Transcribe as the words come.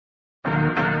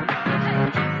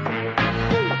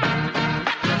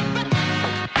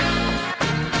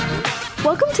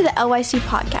Welcome to the LYC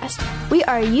podcast. We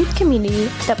are a youth community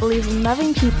that believes in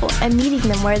loving people and meeting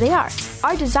them where they are.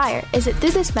 Our desire is that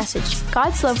through this message,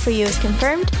 God's love for you is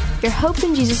confirmed, your hope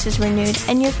in Jesus is renewed,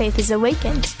 and your faith is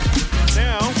awakened.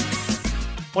 Now,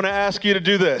 I want to ask you to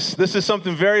do this. This is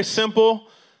something very simple,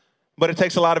 but it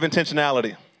takes a lot of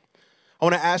intentionality. I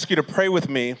want to ask you to pray with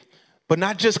me, but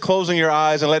not just closing your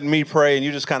eyes and letting me pray and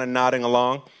you just kind of nodding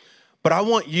along, but I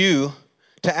want you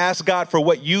to ask God for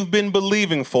what you've been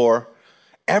believing for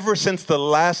ever since the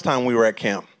last time we were at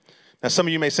camp. Now, some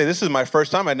of you may say, this is my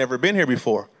first time. I've never been here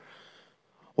before.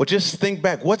 Well, just think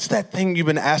back. What's that thing you've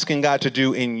been asking God to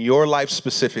do in your life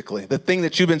specifically? The thing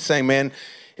that you've been saying, man,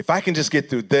 if I can just get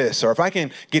through this, or if I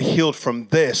can get healed from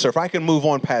this, or if I can move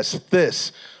on past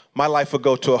this, my life will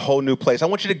go to a whole new place. I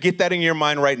want you to get that in your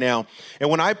mind right now. And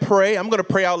when I pray, I'm going to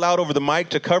pray out loud over the mic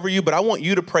to cover you, but I want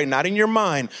you to pray not in your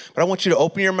mind, but I want you to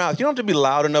open your mouth. You don't have to be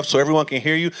loud enough so everyone can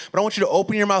hear you, but I want you to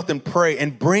open your mouth and pray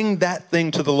and bring that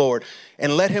thing to the Lord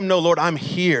and let him know, Lord, I'm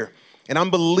here. And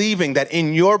I'm believing that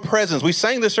in your presence, we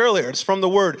sang this earlier, it's from the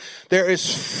word, there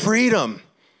is freedom.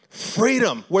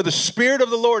 Freedom. Where the Spirit of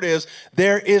the Lord is,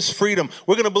 there is freedom.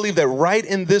 We're going to believe that right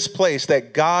in this place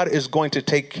that God is going to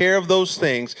take care of those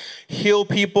things, heal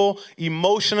people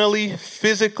emotionally,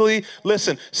 physically.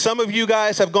 Listen, some of you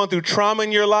guys have gone through trauma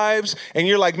in your lives and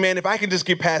you're like, man, if I can just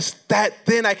get past that,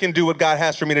 then I can do what God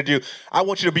has for me to do. I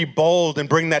want you to be bold and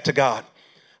bring that to God.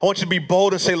 I want you to be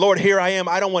bold and say, Lord, here I am.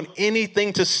 I don't want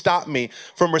anything to stop me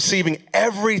from receiving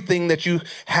everything that you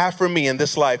have for me in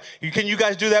this life. Can you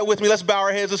guys do that with me? Let's bow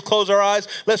our heads. Let's close our eyes.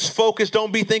 Let's focus.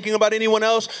 Don't be thinking about anyone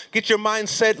else. Get your mind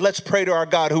set. Let's pray to our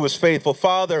God who is faithful.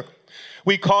 Father,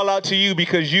 we call out to you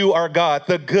because you are God,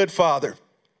 the good Father.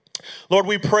 Lord,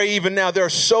 we pray even now. There are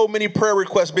so many prayer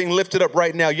requests being lifted up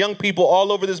right now. Young people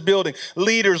all over this building,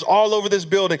 leaders all over this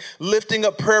building, lifting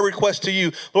up prayer requests to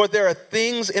you. Lord, there are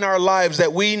things in our lives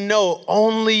that we know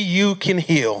only you can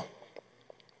heal.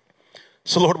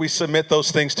 So, Lord, we submit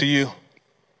those things to you.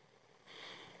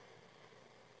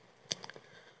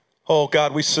 Oh,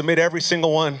 God, we submit every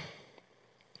single one.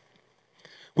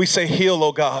 We say, heal,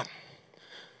 oh God.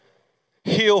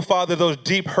 Heal, Father, those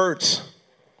deep hurts.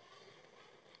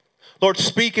 Lord,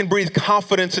 speak and breathe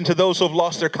confidence into those who have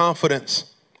lost their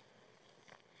confidence.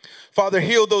 Father,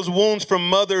 heal those wounds from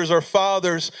mothers or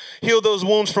fathers. Heal those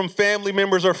wounds from family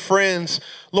members or friends.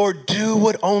 Lord, do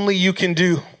what only you can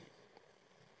do.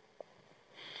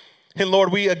 And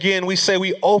Lord, we say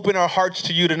we open our hearts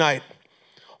to you tonight.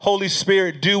 Holy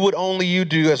Spirit, do what only you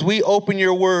do. As we open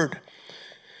your word,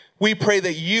 we pray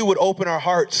that you would open our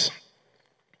hearts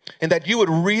and that you would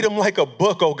read them like a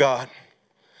book, oh God.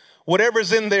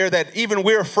 Whatever's in there that even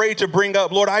we're afraid to bring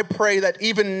up, Lord, I pray that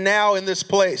even now in this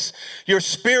place, your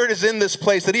Spirit is in this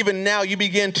place, that even now you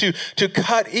begin to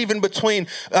cut even between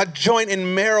a joint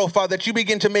and marrow, Father, that you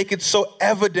begin to make it so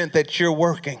evident that you're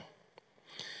working.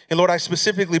 And Lord, I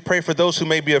specifically pray for those who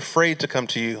may be afraid to come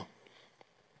to you.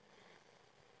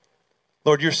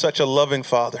 Lord, you're such a loving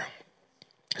Father,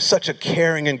 such a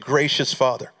caring and gracious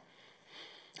Father.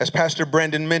 As Pastor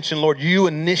Brendan mentioned, Lord, you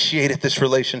initiated this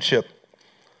relationship.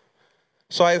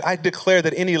 So I declare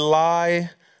that any lie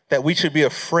that we should be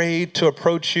afraid to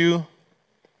approach you,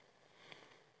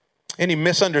 any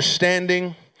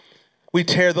misunderstanding, we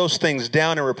tear those things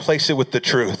down and replace it with the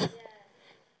truth.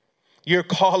 You're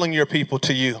calling your people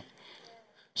to you.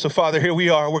 So Father, here we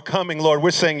are. We're coming, Lord.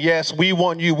 We're saying, yes, we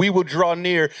want you. We will draw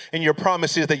near, and your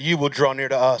promise is that you will draw near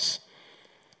to us.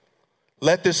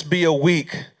 Let this be a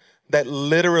week that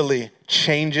literally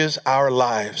changes our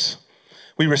lives.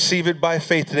 We receive it by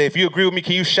faith today. If you agree with me,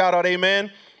 can you shout out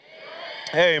amen?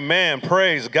 Amen. Amen.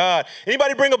 Praise God.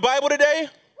 Anybody bring a Bible today?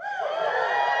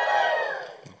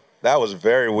 That was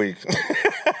very weak.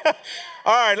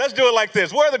 All right, let's do it like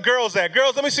this. Where are the girls at?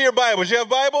 Girls, let me see your Bibles. You have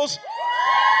Bibles?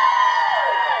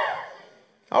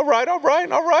 All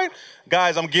right.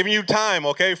 Guys, I'm giving you time,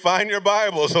 okay? Find your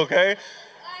Bibles, okay?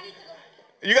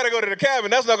 You got to go to the cabin.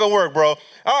 That's not going to work, bro.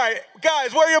 All right,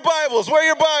 guys, where are your Bibles? Where are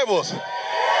your Bibles?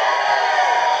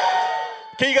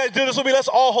 Can you guys do this with me? Let's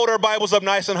all hold our Bibles up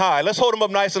nice and high. Let's hold them up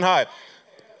nice and high.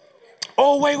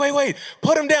 Oh, wait.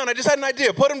 Put them down. I just had an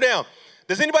idea. Put them down.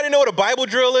 Does anybody know what a Bible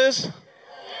drill is?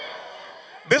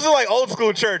 This is like old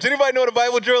school church. Anybody know what a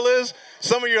Bible drill is?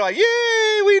 Some of you are like,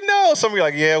 yay, we know. Some of you are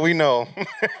like, yeah, we know.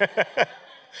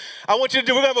 I want you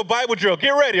to we're going to have a Bible drill.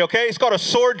 Get ready, okay? It's called a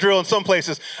sword drill in some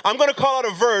places. I'm going to call out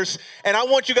a verse, and I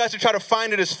want you guys to try to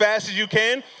find it as fast as you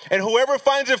can. And whoever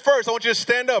finds it first, I want you to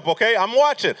stand up, okay? I'm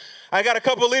watching. I got a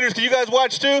couple of leaders. Can you guys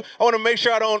watch too? I want to make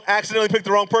sure I don't accidentally pick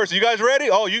the wrong person. You guys ready?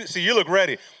 Oh, you look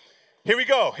ready. Here we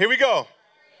go.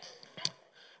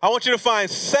 I want you to find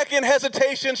 2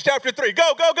 Hesitations chapter 3.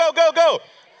 Go.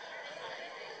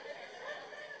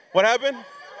 What happened?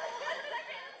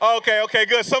 Okay,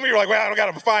 good. Some of you are like, well, I don't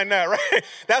got to find that, right?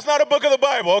 That's not a book of the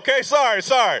Bible, okay? Sorry.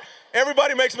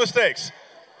 Everybody makes mistakes.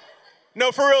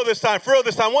 No, for real this time.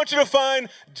 I want you to find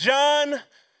John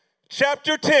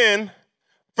chapter 10,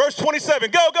 verse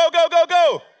 27.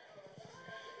 Go.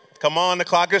 Come on, the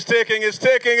clock is ticking. It's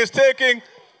ticking.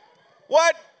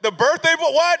 What? The birthday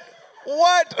boy?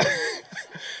 What?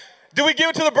 Do we give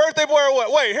it to the birthday boy or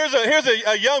what? Wait, here's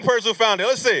a young person who found it.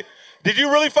 Let's see. Did you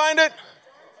really find it?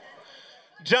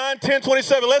 John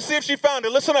 10:27. Let's see if she found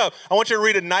it. Listen up. I want you to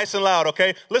read it nice and loud,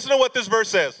 okay? Listen to what this verse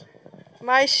says.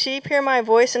 My sheep hear my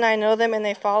voice, and I know them, and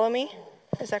they follow me.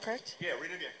 Is that correct? Yeah,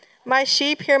 read it again. My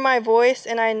sheep hear my voice,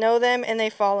 and I know them, and they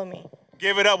follow me.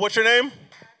 Give it up. What's your name?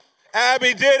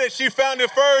 Abby did it. She found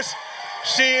it first.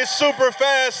 She is super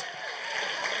fast.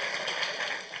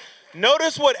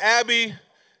 Notice what Abby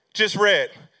just read.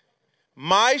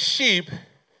 My sheep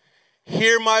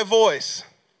hear my voice.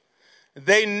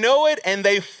 They know it and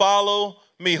they follow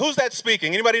me. Who's that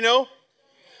speaking? Anybody know?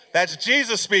 That's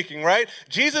Jesus speaking, right?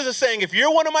 Jesus is saying, if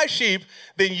you're one of my sheep,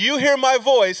 then you hear my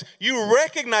voice, you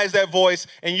recognize that voice,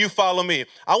 and you follow me.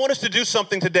 I want us to do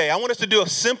something today. I want us to do a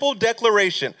simple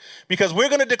declaration, because we're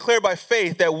going to declare by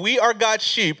faith that we are God's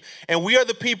sheep, and we are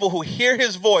the people who hear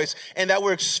his voice, and that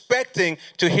we're expecting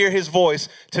to hear his voice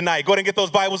tonight. Go ahead and get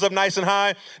those Bibles up nice and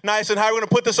high. We're going to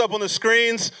put this up on the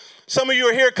screens. Some of you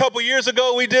were here a couple years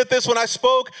ago. We did this when I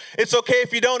spoke. It's okay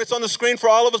if you don't. It's on the screen for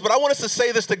all of us. But I want us to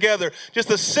say this together. Just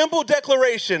a simple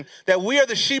declaration that we are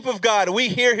the sheep of God. We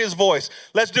hear his voice.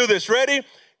 Let's do this. Ready?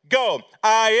 Go.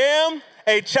 I am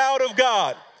a child of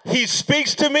God. He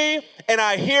speaks to me and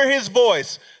I hear his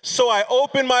voice. So I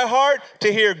open my heart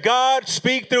to hear God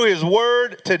speak through his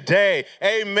word today.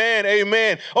 Amen.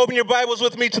 Amen. Open your Bibles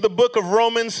with me to the book of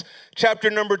Romans, chapter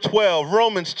number 12.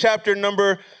 Romans, chapter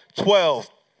number 12.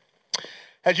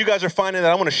 As you guys are finding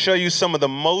that, I want to show you some of the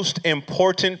most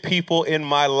important people in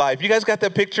my life. You guys got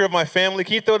that picture of my family?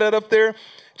 Can you throw that up there?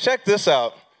 Check this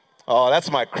out. Oh, that's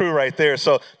my crew right there.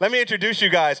 So let me introduce you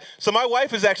guys. So my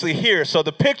wife is actually here. So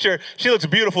the picture, she looks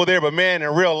beautiful there, but man, in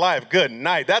real life, good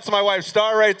night. That's my wife,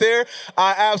 Star, right there.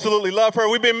 I absolutely love her.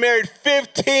 We've been married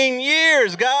 15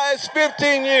 years, guys,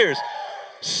 15 years.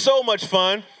 So much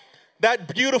fun.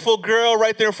 That beautiful girl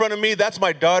right there in front of me, that's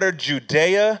my daughter,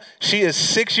 Judea. She is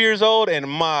 6 years old, and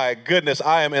my goodness,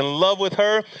 I am in love with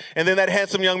her. And then that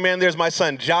handsome young man, there's my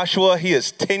son, Joshua. He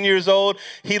is 10 years old.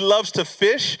 He loves to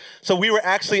fish. So we were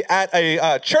actually at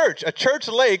a church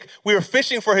lake. We were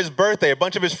fishing for his birthday. A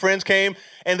bunch of his friends came,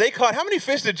 and they caught, how many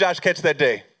fish did Josh catch that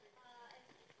day?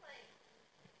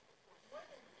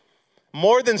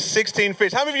 More than 16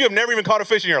 fish. How many of you have never even caught a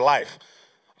fish in your life?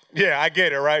 Yeah, I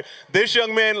get it, right? This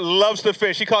young man loves to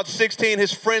fish. He caught 16.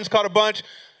 His friends caught a bunch.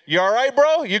 You all right,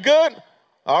 bro? You good?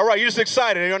 All right, you're just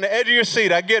excited. You're on the edge of your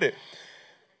seat. I get it.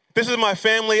 This is my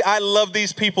family. I love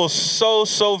these people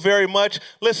so very much.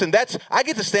 Listen, I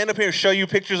get to stand up here and show you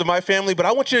pictures of my family, but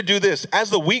I want you to do this. As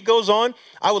the week goes on,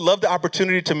 I would love the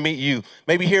opportunity to meet you.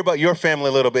 Maybe hear about your family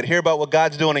a little bit, hear about what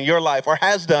God's doing in your life or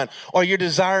has done, or you're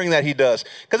desiring that he does.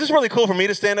 Because it's really cool for me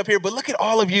to stand up here, but look at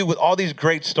all of you with all these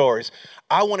great stories.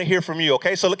 I want to hear from you,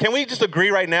 okay? So can we just agree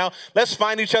right now? Let's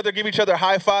find each other, give each other a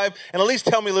high five, and at least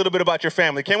tell me a little bit about your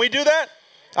family. Can we do that?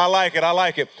 I like it. All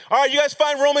right, you guys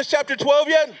find Romans chapter 12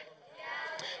 yet? Yeah.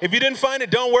 If you didn't find it,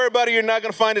 don't worry about it. You're not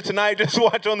going to find it tonight. Just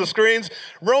watch on the screens.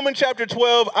 Romans chapter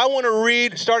 12, I want to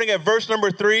read starting at verse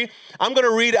number 3. I'm going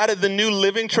to read out of the New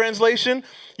Living Translation.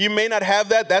 You may not have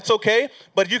that. That's okay.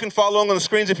 But you can follow along on the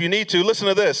screens if you need to. Listen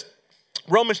to this.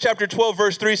 Romans chapter 12,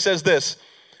 verse 3 says this.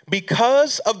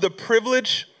 Because of the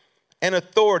privilege and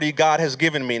authority God has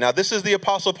given me. Now, this is the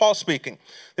Apostle Paul speaking.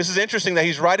 This is interesting that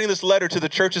he's writing this letter to the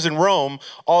churches in Rome,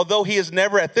 although he has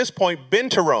never at this point been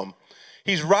to Rome.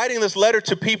 He's writing this letter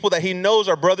to people that he knows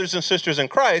are brothers and sisters in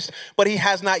Christ, but he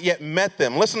has not yet met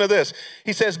them. Listen to this.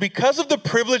 He says, because of the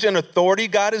privilege and authority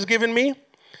God has given me,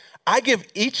 I give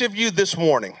each of you this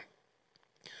warning.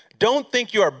 Don't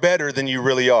think you are better than you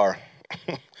really are.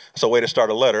 That's a way to start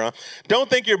a letter, huh? Don't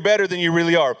think you're better than you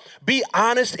really are. Be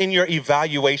honest in your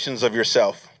evaluations of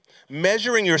yourself,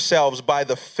 measuring yourselves by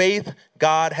the faith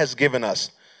God has given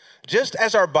us. Just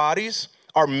as our bodies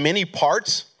are many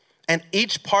parts, and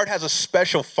each part has a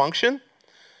special function,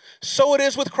 so it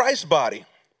is with Christ's body.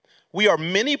 We are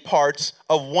many parts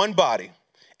of one body,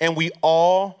 and we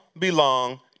all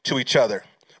belong to each other.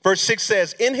 Verse 6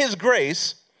 says, in his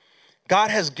grace, God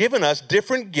has given us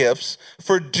different gifts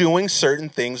for doing certain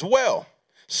things well.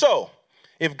 So,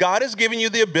 if God has given you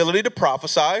the ability to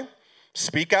prophesy,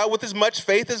 Speak out with as much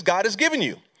faith as God has given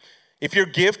you. If your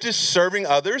gift is serving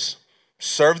others,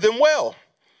 serve them well.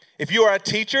 If you are a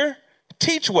teacher,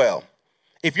 teach well.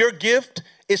 If your gift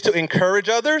is to encourage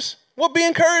others, well, be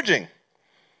encouraging.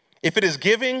 If it is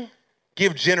giving,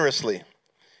 give generously.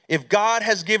 If God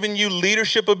has given you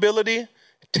leadership ability,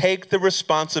 take the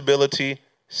responsibility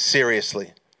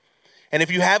seriously. And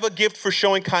if you have a gift for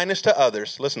showing kindness to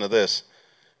others, listen to this,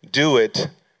 do it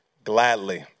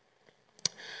gladly.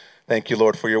 Thank you,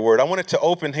 Lord, for your word. I wanted to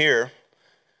open here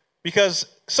because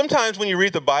sometimes when you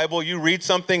read the Bible, you read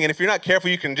something, and if you're not careful,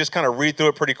 you can just kind of read through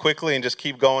it pretty quickly and just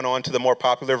keep going on to the more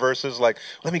popular verses, like,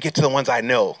 let me get to the ones I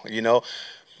know, you know.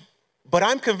 But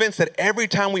I'm convinced that every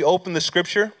time we open the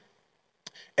scripture,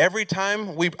 every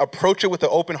time we approach it with an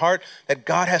open heart, that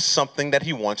God has something that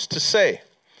he wants to say.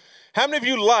 How many of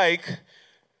you like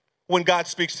when God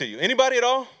speaks to you? Anybody at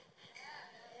all?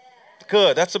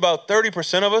 Good. That's about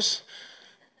 30% of us.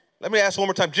 Let me ask one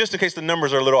more time, just in case the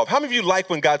numbers are a little off. How many of you like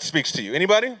when God speaks to you?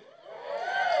 Anybody?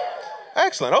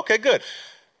 Excellent. Okay, good.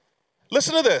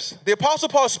 Listen to this. The Apostle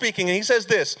Paul is speaking, and he says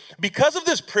this, because of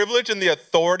this privilege and the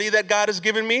authority that God has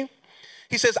given me,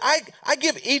 he says, I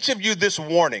give each of you this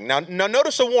warning. Now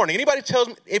notice a warning.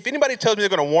 If anybody tells me they're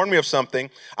going to warn me of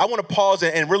something, I want to pause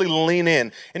and really lean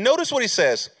in. And notice what he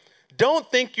says. Don't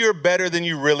think you're better than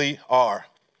you really are.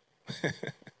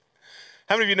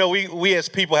 How many of you know we as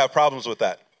people have problems with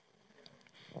that?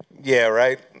 Yeah,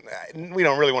 right? We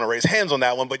don't really want to raise hands on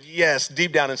that one, but yes,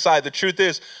 deep down inside, the truth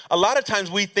is, a lot of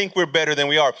times we think we're better than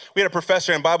we are. We had a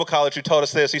professor in Bible college who told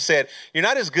us this. He said, you're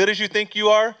not as good as you think you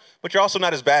are, but you're also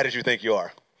not as bad as you think you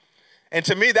are. And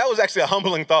to me, that was actually a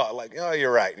humbling thought. Like, oh,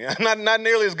 you're right. Not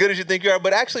nearly as good as you think you are,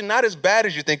 but actually not as bad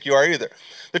as you think you are either.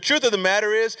 The truth of the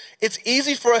matter is, it's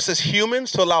easy for us as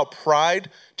humans to allow pride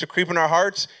to creep in our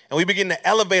hearts, and we begin to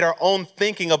elevate our own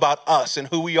thinking about us and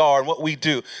who we are and what we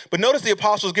do. But notice the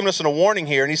apostle is giving us a warning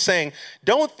here, and he's saying,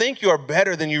 don't think you are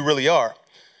better than you really are.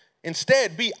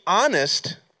 Instead, be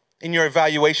honest in your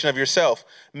evaluation of yourself,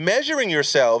 measuring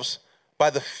yourselves by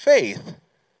the faith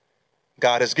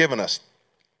God has given us.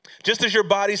 Just as your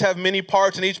bodies have many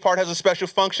parts and each part has a special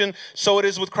function, so it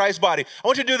is with Christ's body. I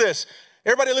want you to do this.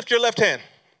 Everybody lift your left hand.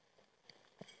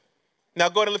 Now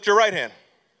go ahead and lift your right hand.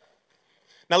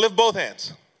 Now lift both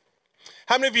hands.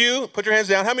 How many of you, put your hands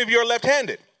down, how many of you are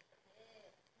left-handed?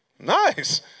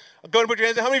 Nice. Go ahead and put your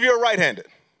hands down. How many of you are right-handed?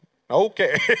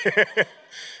 Okay.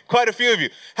 Quite a few of you.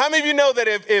 How many of you know that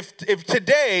if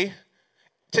today,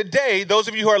 those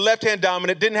of you who are left-hand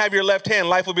dominant didn't have your left hand,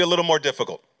 life would be a little more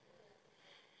difficult?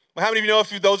 How many of you know if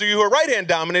those of you who are right-hand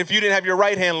dominant, if you didn't have your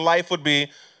right hand, life would be a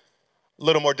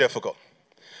little more difficult?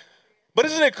 But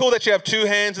isn't it cool that you have two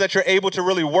hands, that you're able to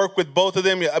really work with both of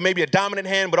them? Maybe a dominant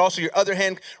hand, but also your other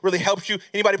hand really helps you.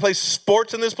 Anybody play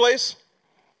sports in this place?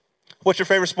 What's your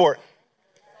favorite sport?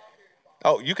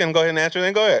 Oh, you can go ahead and answer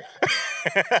then. Go ahead.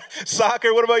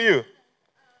 Soccer, what about you?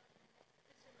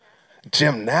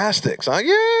 Gymnastics, huh?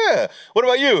 Yeah. What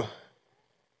about you?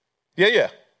 Yeah.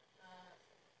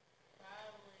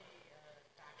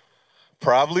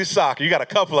 Probably soccer. You got a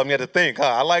couple of them you have to think, huh?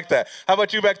 I like that. How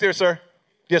about you back there, sir?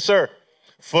 Yes, sir.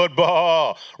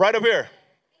 Football. Right up here.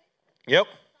 Yep.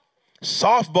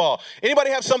 Softball. Anybody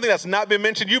have something that's not been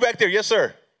mentioned? You back there. Yes,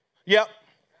 sir. Yep.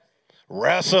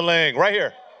 Wrestling. Right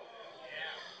here.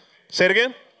 Say it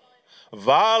again.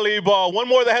 Volleyball. One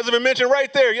more that hasn't been mentioned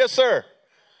right there. Yes, sir.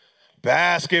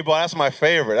 Basketball. That's my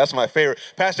favorite.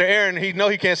 Pastor Aaron,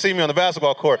 he can't see me on the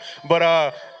basketball court,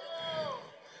 but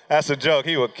that's a joke.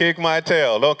 He will kick my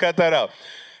tail. Don't cut that out.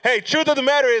 Hey, truth of the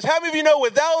matter is, how many of you know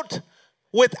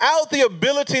without the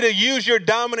ability to use your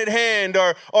dominant hand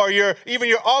or even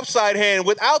your offside hand,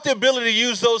 without the ability to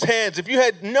use those hands, if you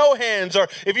had no hands or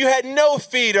if you had no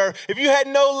feet or if you had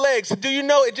no legs, do you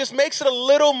know it just makes it a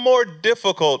little more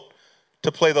difficult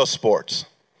to play those sports?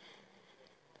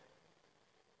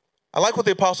 I like what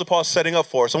the Apostle Paul is setting up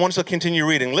for us. I want us to continue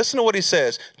reading. Listen to what he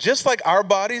says. Just like our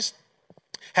bodies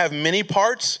have many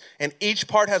parts and each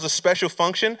part has a special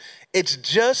function, it's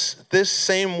just this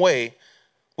same way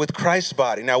with Christ's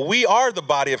body. Now, we are the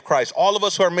body of Christ. All of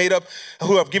us who are made up,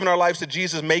 who have given our lives to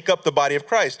Jesus, make up the body of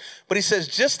Christ. But he says,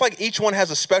 just like each one has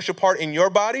a special part in your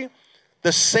body,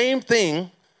 the same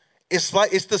thing, it's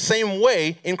the same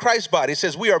way in Christ's body. It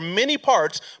says, we are many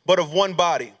parts, but of one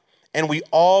body, and we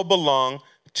all belong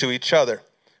to each other.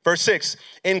 Verse 6,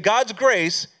 in God's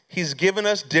grace, he's given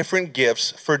us different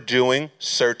gifts for doing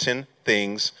certain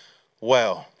things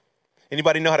well.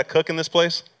 Anybody know how to cook in this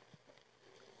place?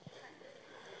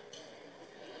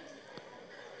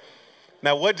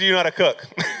 Now, what do you know how to cook?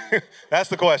 That's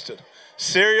the question.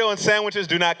 Cereal and sandwiches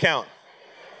do not count.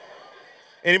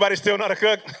 Anybody still know how to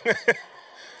cook?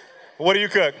 What do you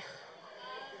cook?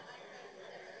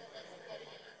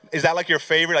 Is that like your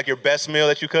favorite, like your best meal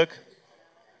that you cook?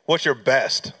 What's your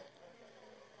best?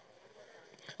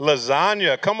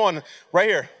 Lasagna. Come on, right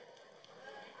here.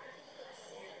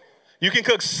 You can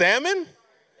cook salmon?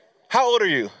 How old are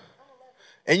you?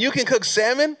 And you can cook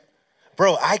salmon?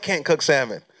 Bro, I can't cook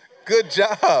salmon. Good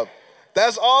job.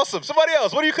 That's awesome. Somebody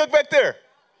else, what do you cook back there?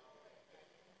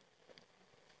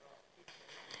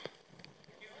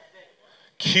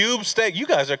 Cube steak. You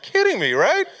guys are kidding me,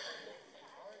 right?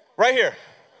 Right here.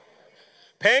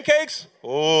 Pancakes?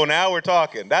 Oh, now we're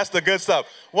talking. That's the good stuff.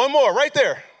 One more, right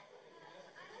there.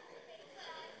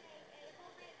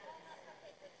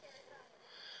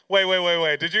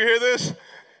 Wait. Did you hear this?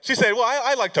 She said, well,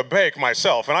 I like to bake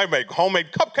myself, and I make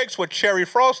homemade cupcakes with cherry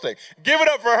frosting. Give it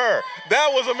up for her.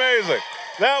 That was amazing.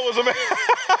 That was amazing.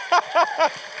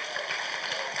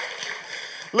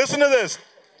 Listen to this.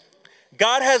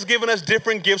 God has given us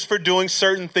different gifts for doing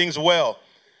certain things well.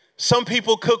 Some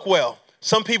people cook well.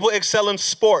 Some people excel in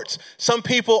sports. Some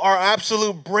people are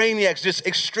absolute brainiacs, just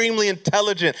extremely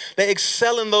intelligent. They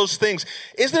excel in those things.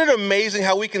 Isn't it amazing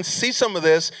how we can see some of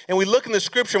this and we look in the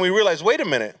scripture and we realize, wait a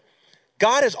minute,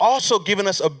 God has also given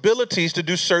us abilities to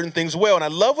do certain things well. And I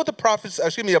love what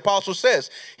the apostle says.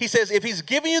 He says, if he's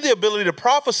giving you the ability to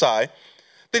prophesy,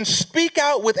 then speak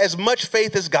out with as much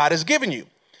faith as God has given you.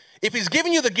 If he's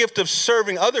giving you the gift of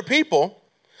serving other people,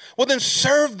 well, then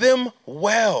serve them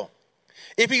well.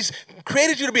 If he's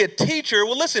created you to be a teacher,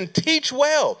 well, listen, teach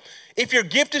well. If your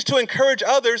gift is to encourage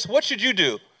others, what should you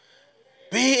do?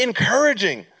 Be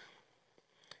encouraging.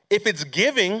 If it's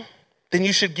giving, then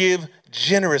you should give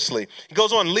generously. He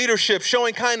goes on, leadership,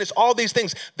 showing kindness, all these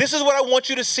things. This is what I want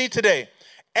you to see today.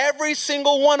 Every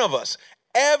single one of us,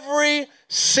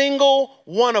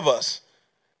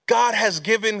 God has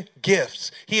given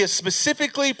gifts. He has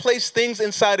specifically placed things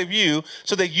inside of you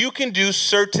so that you can do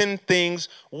certain things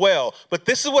well. But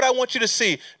this is what I want you to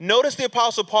see. Notice the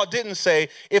Apostle Paul didn't say,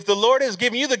 if the Lord has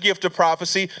given you the gift of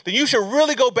prophecy, then you should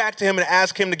really go back to him and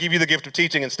ask him to give you the gift of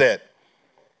teaching instead.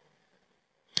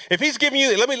 If he's giving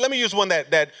you, let me use one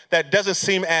that doesn't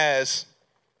seem as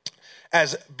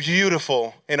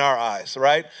beautiful in our eyes,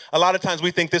 right? A lot of times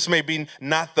we think this may be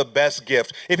not the best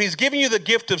gift. If he's giving you the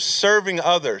gift of serving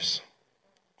others,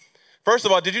 first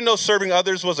of all, did you know serving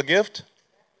others was a gift?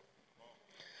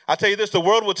 I'll tell you this, the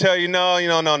world will tell you, no.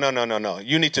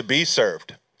 You need to be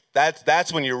served.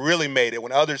 That's when you really made it,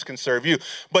 when others can serve you.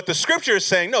 But the scripture is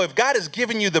saying, no, if God has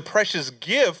given you the precious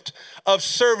gift of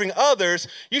serving others,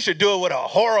 you should do it with a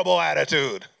horrible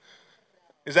attitude.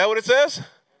 Is that what it says?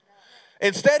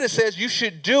 Instead, it says you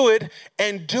should do it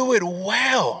and do it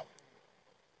well.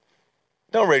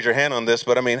 Don't raise your hand on this,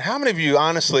 but I mean, how many of you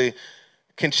honestly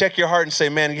can check your heart and say,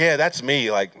 man, yeah, that's me.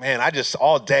 Like, man, I'm just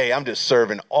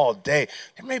serving all day.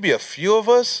 There may be a few of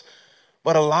us,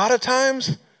 but a lot of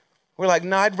times we're like,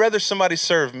 no, I'd rather somebody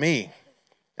serve me.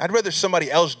 I'd rather somebody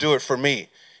else do it for me,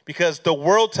 because the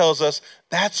world tells us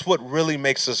that's what really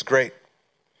makes us great.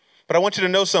 But I want you to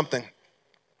know something.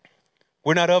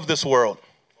 We're not of this world.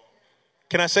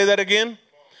 Can I say that again?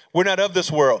 We're not of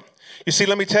this world. You see,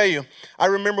 let me tell you, I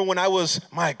remember when I was,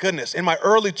 my goodness, in my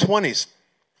early 20s,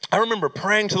 I remember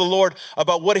praying to the Lord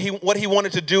about what he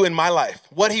wanted to do in my life,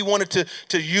 what he wanted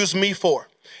to use me for.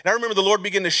 And I remember the Lord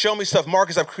began to show me stuff.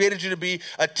 Marcus, I've created you to be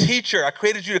a teacher. I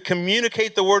created you to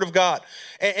communicate the word of God.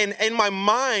 And in my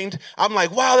mind, I'm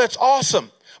like, wow, that's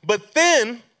awesome. But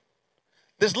then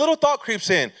this little thought creeps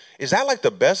in. Is that like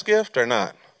the best gift or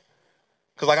not?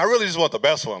 Because like, I really just want the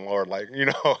best one, Lord. Like,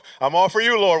 I'm all for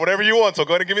you, Lord, whatever you want. So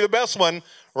go ahead and give me the best one,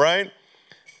 right?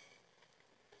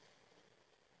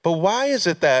 But why is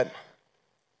it that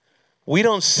we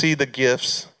don't see the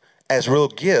gifts as real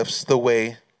gifts the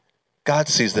way God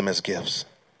sees them as gifts?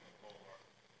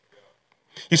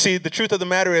 You see, the truth of the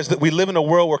matter is that we live in a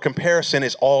world where comparison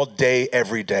is all day,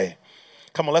 every day.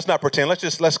 Come on, let's not pretend.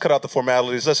 Let's cut out the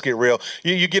formalities. Let's get real.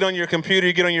 You get on your computer,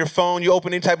 you get on your phone, you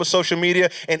open any type of social media,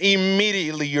 and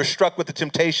immediately you're struck with the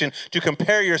temptation to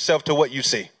compare yourself to what you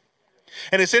see.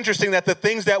 And it's interesting that the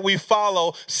things that we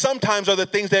follow sometimes are the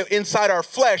things that inside our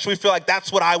flesh, we feel like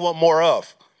that's what I want more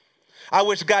of. I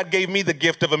wish God gave me the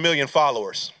gift of 1 million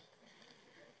followers.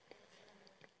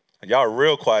 Y'all are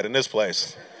real quiet in this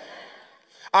place.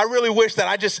 I really wish that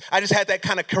I just had that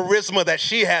kind of charisma that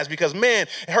she has, because man,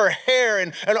 her hair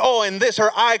and this, her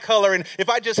eye color. And if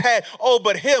I just had,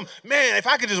 but him, man, if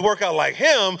I could just work out like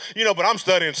him, but I'm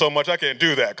studying so much, I can't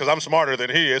do that because I'm smarter than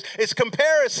he is. It's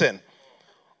comparison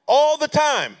all the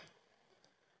time.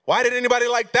 Why did anybody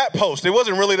like that post? It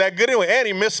wasn't really that good anyway. And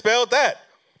he misspelled that.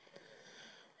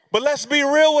 But let's be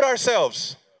real with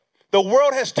ourselves. The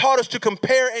world has taught us to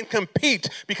compare and compete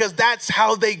because that's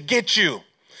how they get you.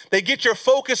 They get your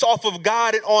focus off of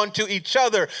God and onto each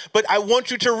other. But I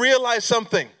want you to realize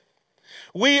something.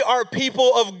 We are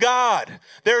people of God.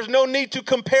 There's no need to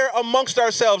compare amongst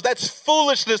ourselves. That's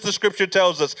foolishness, the scripture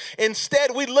tells us.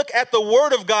 Instead, we look at the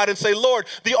word of God and say, Lord,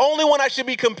 the only one I should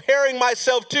be comparing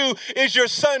myself to is your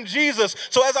son, Jesus.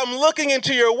 So as I'm looking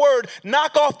into your word,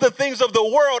 knock off the things of the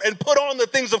world and put on the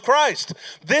things of Christ.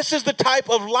 This is the type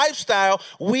of lifestyle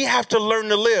we have to learn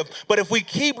to live. But if we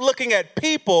keep looking at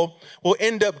people, we'll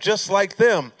end up just like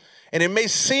them. And it may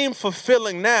seem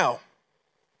fulfilling now,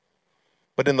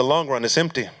 but in the long run, it's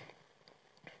empty.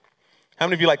 How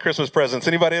many of you like Christmas presents?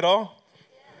 Anybody at all?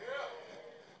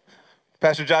 Yeah.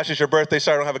 Pastor Josh, it's your birthday,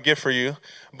 so I don't have a gift for you.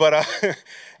 But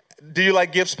do you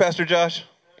like gifts, Pastor Josh?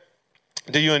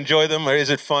 Do you enjoy them, or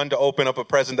is it fun to open up a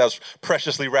present that's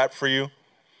preciously wrapped for you?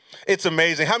 It's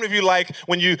amazing. How many of you like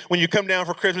when you come down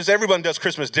for Christmas? Everyone does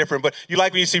Christmas different, but you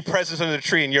like when you see presents under the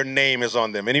tree and your name is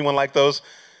on them. Anyone like those?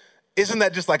 Isn't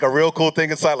that just like a real cool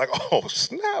thing inside? Like, oh,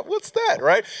 snap, what's that,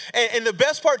 right? And the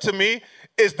best part to me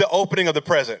is the opening of the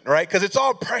present, right? Because it's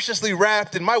all preciously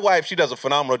wrapped. And my wife, she does a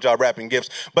phenomenal job wrapping gifts.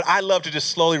 But I love to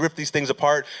just slowly rip these things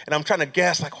apart. And I'm trying to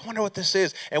guess, like, I wonder what this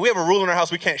is. And we have a rule in our house,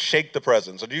 we can't shake the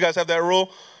present. So do you guys have that rule?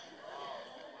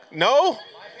 No?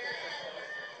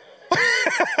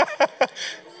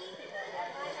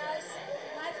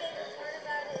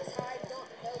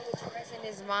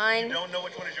 Mine. You don't know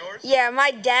which one is yours? Yeah,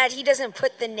 my dad, he doesn't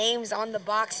put the names on the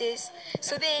boxes.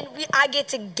 So then I get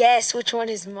to guess which one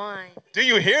is mine. Do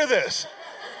you hear this?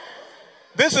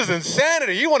 This is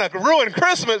insanity. You want to ruin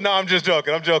Christmas? No, I'm just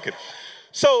joking. I'm joking.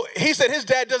 So he said his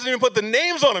dad doesn't even put the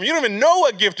names on them. You don't even know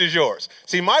what gift is yours.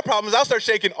 See, my problem is I'll start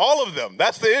shaking all of them.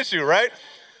 That's the issue, right?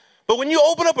 But when you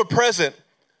open up a present,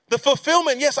 the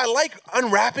fulfillment, yes, I like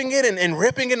unwrapping it and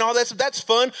ripping it and all that stuff. That's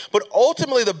fun. But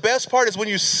ultimately, the best part is when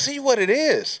you see what it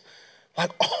is.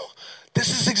 Like, oh,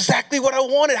 this is exactly what I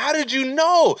wanted. How did you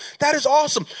know? That is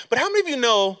awesome. But how many of you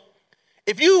know,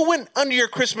 if you went under your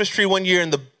Christmas tree one year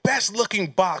and the best looking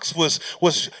box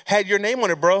had your name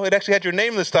on it, bro. It actually had your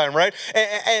name this time, right?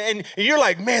 And you're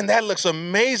like, man, that looks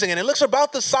amazing. And it looks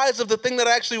about the size of the thing that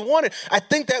I actually wanted. I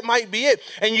think that might be it.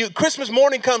 And Christmas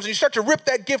morning comes and you start to rip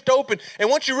that gift open. And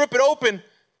once you rip it open,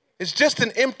 it's just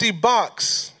an empty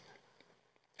box.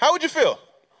 How would you feel?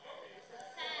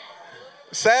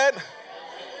 Sad?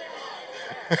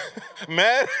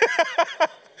 Mad?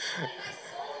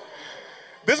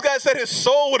 This guy said his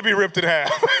soul would be ripped in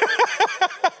half.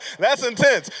 That's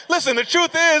intense. Listen, the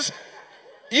truth is,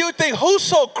 you would think, who's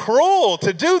so cruel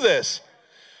to do this?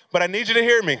 But I need you to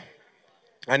hear me.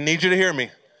 I need you to hear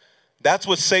me. That's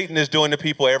what Satan is doing to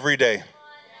people every day.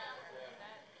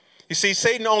 You see,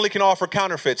 Satan only can offer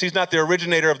counterfeits. He's not the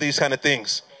originator of these kind of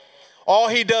things. All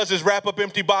he does is wrap up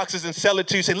empty boxes and sell it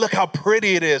to you. Say, look how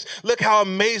pretty it is. Look how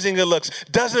amazing it looks.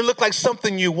 Doesn't it look like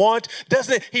something you want?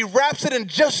 Doesn't it? He wraps it in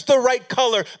just the right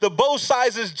color. The bow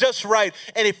size is just right.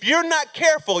 And if you're not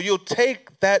careful, you'll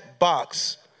take that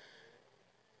box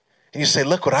and you say,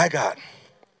 look what I got.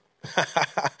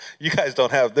 You guys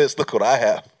don't have this. Look what I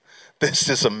have. This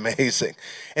is amazing.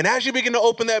 And as you begin to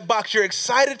open that box, you're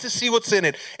excited to see what's in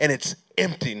it, and it's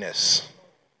emptiness.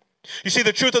 You see,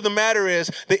 the truth of the matter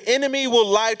is the enemy will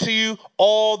lie to you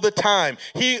all the time.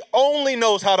 He only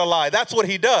knows how to lie. That's what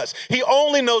he does. He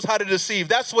only knows how to deceive.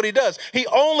 That's what he does. He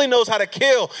only knows how to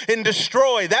kill and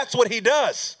destroy. That's what he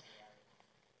does.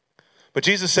 But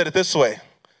Jesus said it this way.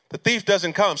 The thief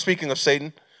doesn't come, speaking of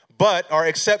Satan,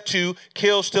 except to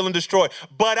kill, steal, and destroy.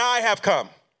 But I have come.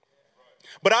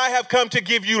 But I have come to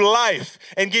give you life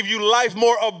and give you life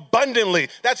more abundantly.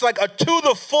 That's like a to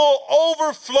the full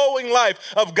overflowing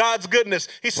life of God's goodness.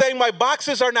 He's saying my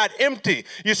boxes are not empty.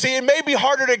 You see, it may be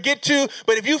harder to get to,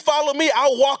 but if you follow me,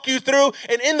 I'll walk you through.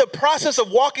 And in the process of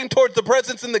walking towards the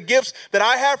presents and the gifts that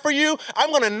I have for you,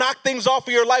 I'm going to knock things off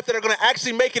of your life that are going to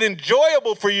actually make it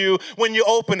enjoyable for you when you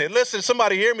open it. Listen,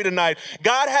 somebody hear me tonight.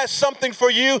 God has something for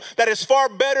you that is far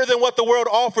better than what the world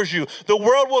offers you. The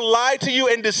world will lie to you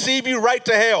and deceive you right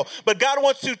to hell. But God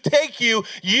wants to take you,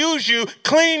 use you,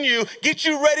 clean you, get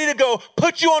you ready to go,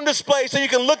 put you on display so you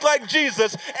can look like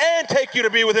Jesus and take you to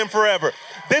be with him forever.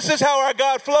 This is how our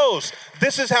God flows.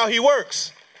 This is how he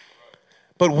works.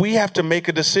 But we have to make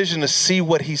a decision to see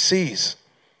what he sees.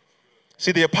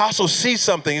 See, the apostle sees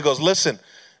something. He goes, listen,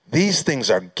 these things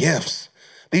are gifts.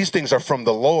 These things are from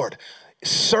the Lord.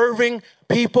 Serving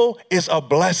people is a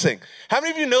blessing. How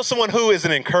many of you know someone who is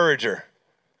an encourager?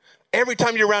 Every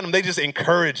time you're around them, they just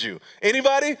encourage you.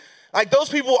 Anybody? Like those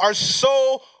people are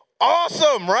so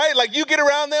awesome, right? Like you get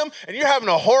around them and you're having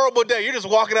a horrible day. You're just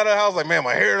walking out of the house like, man,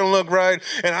 my hair don't look right.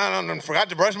 And I forgot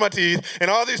to brush my teeth. And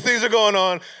all these things are going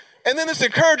on. And then this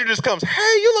encourager just comes,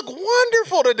 hey, you look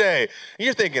wonderful today. And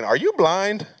you're thinking, are you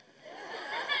blind?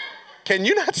 Can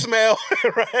you not smell,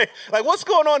 right? Like, what's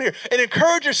going on here? An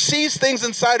encourager sees things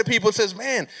inside of people and says,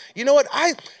 man, you know what?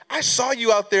 I saw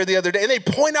you out there the other day. And they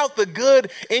point out the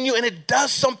good in you, and it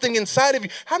does something inside of you.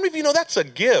 How many of you know that's a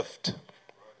gift?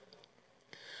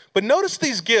 But notice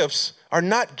these gifts are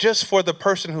not just for the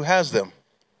person who has them.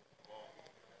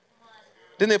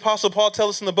 Didn't the Apostle Paul tell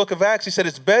us in the book of Acts? He said,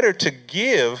 it's better to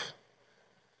give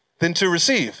than to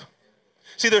receive.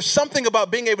 See, there's something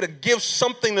about being able to give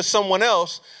something to someone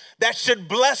else that should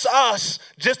bless us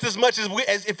just as much as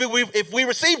if we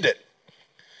received it.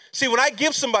 See, when I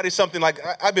give somebody something, like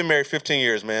I've been married 15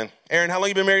 years, man. Aaron, how long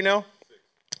you been married now?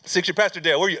 6 years. Pastor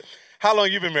Dale, how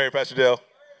long you been married, Pastor Dale?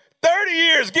 30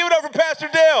 years. Give it up for Pastor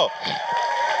Dale.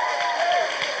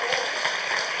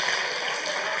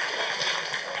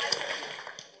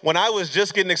 When I was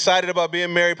just getting excited about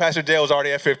being married, Pastor Dale was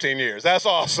already at 15 years. That's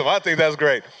awesome. I think that's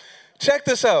great. Check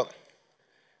this out.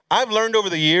 I've learned over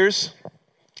the years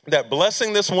that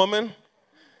blessing this woman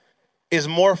is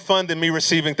more fun than me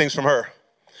receiving things from her.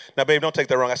 Now, babe, don't take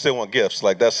that wrong. I still want gifts.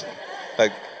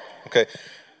 Okay.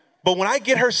 But when I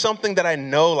get her something that I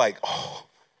know,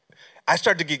 I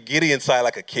start to get giddy inside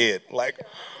like a kid. Like,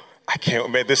 I can't,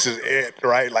 man, this is it,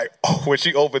 right? Like, when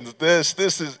she opens this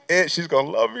is it. She's going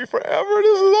to love me forever.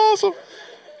 This is awesome.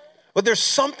 But there's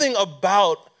something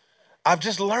about, I've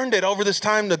just learned it over this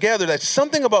time together, that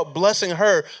something about blessing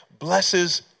her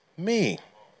blesses me.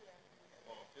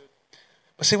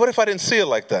 But see, what if I didn't see it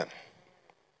like that?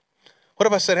 What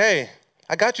if I said, hey,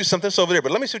 I got you something over there,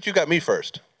 but let me see what you got me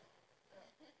first?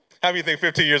 How do you think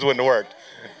 15 years wouldn't have worked?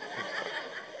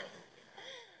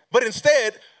 But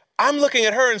instead, I'm looking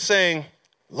at her and saying,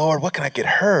 Lord, what can I get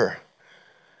her?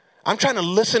 I'm trying to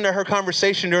listen to her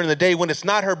conversation during the day when it's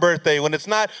not her birthday, when it's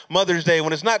not Mother's Day,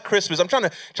 when it's not Christmas. I'm trying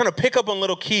to pick up on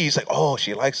little keys, like, oh,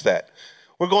 she likes that.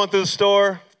 We're going through the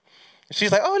store. And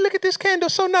she's like, oh, look at this candle,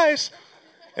 so nice.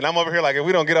 And I'm over here like, if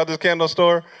we don't get out this candle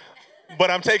store,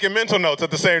 but I'm taking mental notes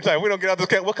at the same time. We don't get out this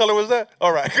candle. What color was that?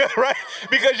 All right, right?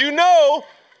 Because you know,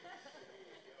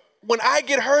 when I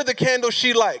get her the candle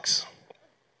she likes,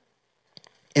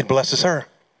 it blesses her.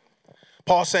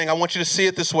 Paul's saying, I want you to see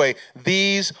it this way.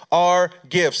 These are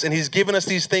gifts, and he's given us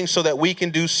these things so that we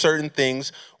can do certain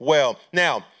things well.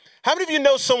 Now, how many of you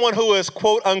know someone who is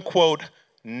quote unquote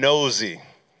nosy?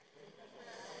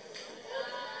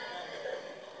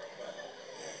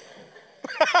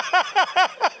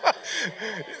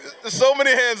 So many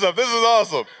hands up. This is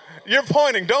awesome. You're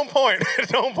pointing. Don't point.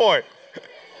 Don't point.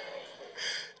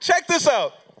 Check this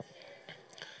out.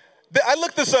 I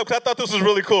looked this up because I thought this was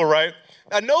really cool, right?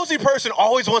 A nosy person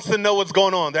always wants to know what's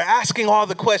going on. They're asking all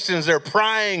the questions. They're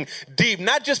prying deep,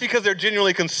 not just because they're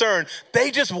genuinely concerned.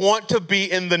 They just want to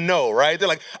be in the know, right? They're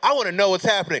like, I want to know what's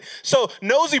happening. So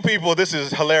nosy people, this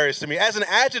is hilarious to me. As an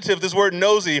adjective, this word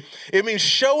nosy, it means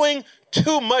showing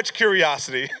too much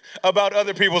curiosity about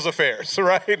other people's affairs,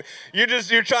 right?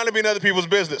 You're trying to be in other people's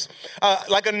business.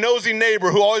 Like a nosy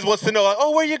neighbor who always wants to know, like,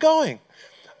 oh, where are you going?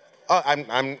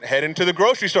 I'm heading to the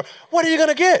grocery store. What are you going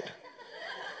to get?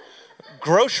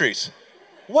 Groceries.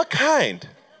 What kind?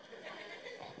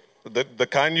 The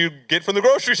kind you get from the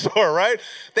grocery store, right?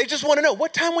 They just want to know,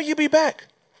 what time will you be back?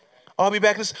 I'll be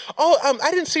back.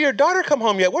 I didn't see your daughter come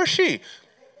home yet. Where's she?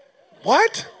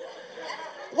 What?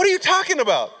 What are you talking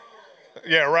about?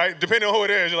 Yeah, right? Depending on who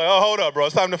it is, you're like, oh, hold up, bro.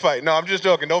 It's time to fight. No, I'm just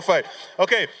joking. Don't fight.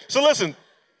 Okay, so listen.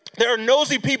 There are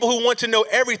nosy people who want to know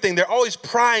everything. They're always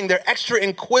prying. They're extra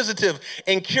inquisitive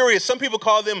and curious. Some people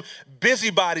call them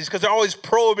busybodies because they're always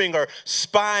probing or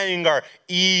spying or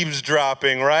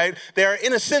eavesdropping, right?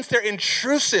 In a sense, they're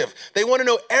intrusive. They want to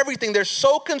know everything. They're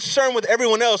so concerned with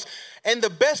everyone else. And the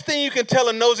best thing you can tell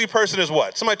a nosy person is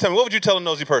what? Somebody tell me, what would you tell a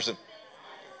nosy person?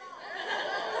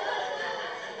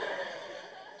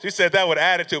 She said that with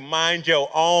attitude. Mind your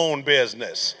own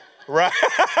business. Right?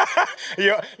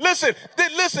 Listen,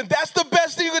 that's the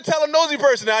best thing you can tell a nosy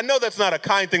person. Now, I know that's not a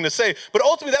kind thing to say, but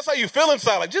ultimately that's how you feel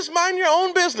inside. Like, just mind your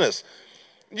own business.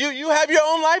 You have your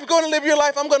own life. Go and live your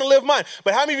life. I'm going to live mine.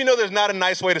 But how many of you know there's not a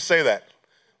nice way to say that?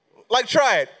 Like,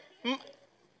 try it.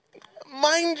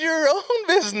 Mind your own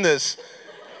business.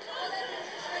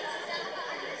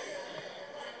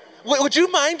 Would you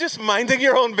mind just minding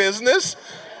your own business?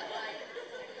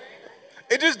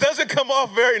 It just doesn't come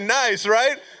off very nice,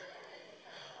 right?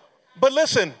 But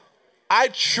listen, I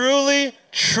truly,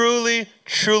 truly,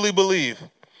 truly believe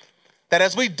that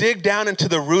as we dig down into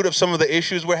the root of some of the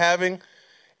issues we're having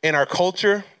in our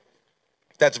culture,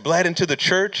 that's bled into the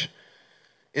church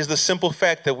is the simple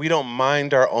fact that we don't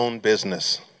mind our own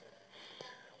business.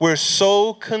 We're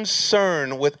so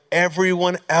concerned with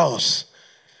everyone else.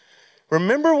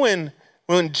 Remember when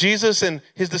Jesus and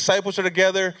his disciples are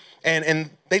together and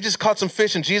they just caught some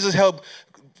fish and Jesus helped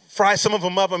fry some of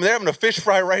them up. I mean, they're having a fish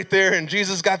fry right there and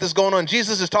Jesus got this going on.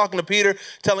 Jesus is talking to Peter,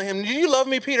 telling him, do you love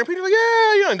me, Peter? Peter's like,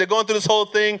 yeah, and they're going through this whole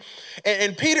thing.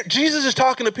 And Jesus is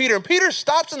talking to Peter and Peter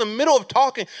stops in the middle of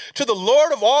talking to the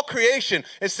Lord of all creation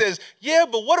and says, yeah,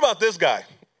 but what about this guy?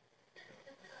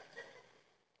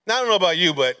 Now, I don't know about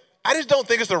you, but I just don't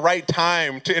think it's the right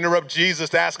time to interrupt Jesus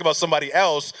to ask about somebody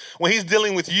else when he's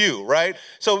dealing with you, right?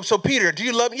 So Peter, do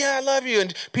you love me? Yeah, I love you.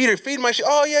 And Peter, feed my sheep.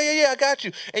 Oh, yeah, I got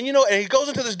you. And and he goes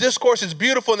into this discourse. It's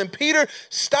beautiful. And then Peter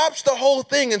stops the whole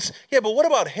thing and says, yeah, but what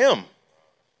about him?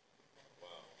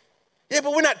 Yeah,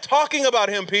 but we're not talking about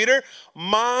him, Peter.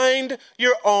 Mind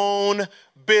your own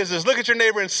business. Look at your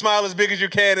neighbor and smile as big as you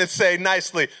can and say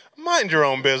nicely, mind your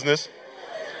own business.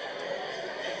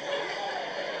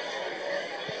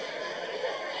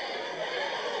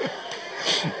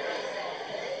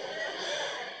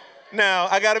 Now,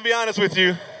 I got to be honest with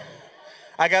you.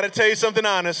 I got to tell you something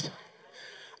honest.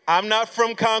 I'm not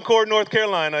from Concord, North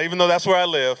Carolina, even though that's where I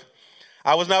live.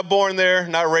 I was not born there,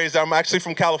 not raised there. I'm actually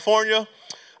from California,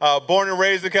 born and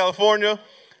raised in California.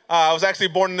 I was actually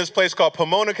born in this place called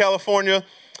Pomona, California.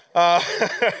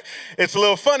 It's a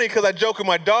little funny because I joke with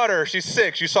my daughter. She's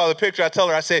 6. You saw the picture. I tell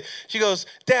her, she goes,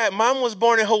 Dad, Mom was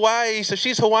born in Hawaii, so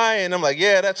she's Hawaiian. I'm like,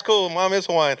 yeah, that's cool. Mom is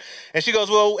Hawaiian. And she goes,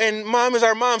 well, and Mom is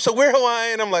our mom, so we're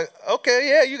Hawaiian. I'm like, okay,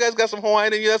 yeah, you guys got some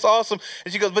Hawaiian in you. That's awesome.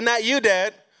 And she goes, but not you,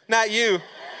 Dad, not you.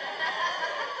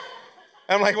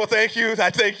 I'm like, well, thank you.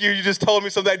 I thank you. You just told me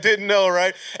something I didn't know,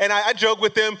 right? And I joke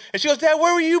with them. And she goes, Dad,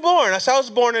 where were you born? I said, I was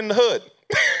born in the hood.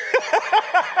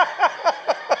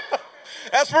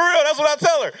 That's for real. That's what I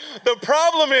tell her. The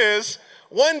problem is,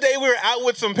 one day we were out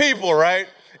with some people, right?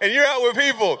 And you're out with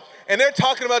people, and they're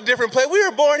talking about different places. We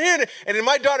were born here. And then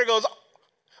my daughter goes,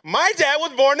 my dad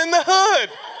was born in the hood.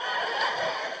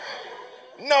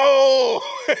 No,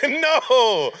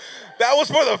 no. That was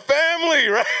for the family,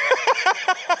 right?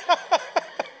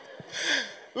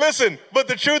 Listen, but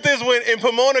the truth is when in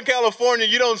Pomona, California,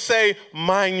 you don't say,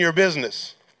 mind your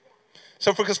business.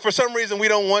 So because for some reason we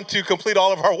don't want to complete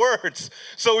all of our words.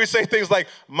 So we say things like,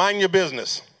 mind your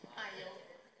business.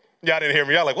 Y'all didn't hear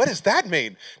me. Y'all like, what does that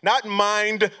mean? Not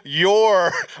mind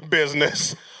your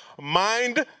business.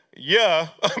 Mind your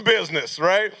business,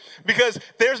 right? Because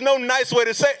there's no nice way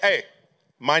to say, hey,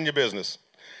 mind your business.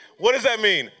 What does that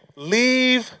mean?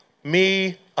 Leave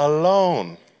me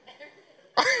alone.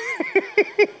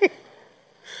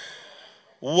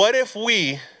 What if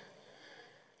we,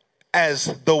 as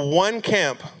the one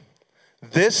camp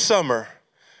this summer,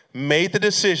 made the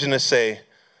decision to say,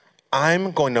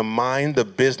 I'm going to mind the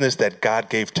business that God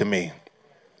gave to me.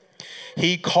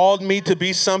 He called me to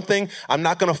be something. I'm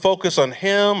not going to focus on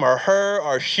him or her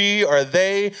or she or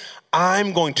they.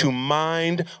 I'm going to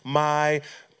mind my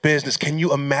business. Can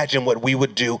you imagine what we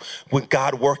would do with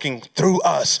God working through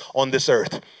us on this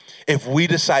earth? If we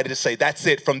decided to say, that's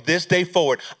it, from this day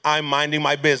forward, I'm minding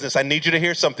my business. I need you to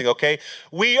hear something, okay?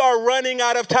 We are running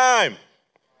out of time.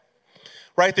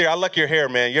 Right there, I like your hair,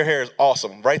 man. Your hair is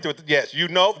awesome. Right there, yes, you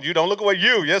know, you don't look away.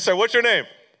 You, yes, sir. What's your name?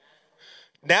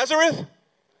 Nazareth?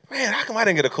 Man, how come I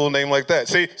didn't get a cool name like that?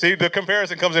 See, the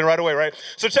comparison comes in right away, right?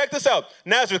 So check this out.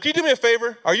 Nazareth, can you do me a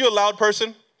favor? Are you a loud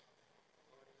person?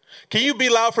 Can you be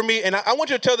loud for me? And I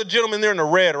want you to tell the gentleman there in the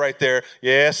red right there.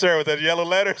 Yes, sir, with the yellow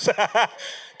letters.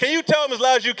 Can you tell him as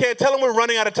loud as you can? Tell him we're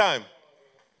running out of time.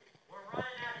 We're running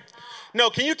out of time.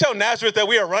 No, can you tell Nazareth that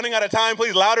we are running out of time,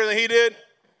 please, louder than he did?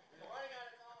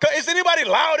 Is anybody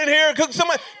loud in here?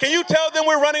 Can you tell them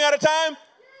we're running out of time?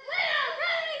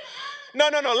 No.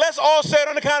 Let's all say it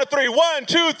on the count of 3. 1,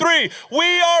 2, 3.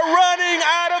 We are running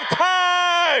out of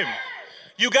time.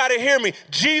 You got to hear me.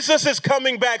 Jesus is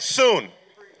coming back soon.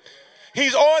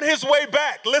 He's on his way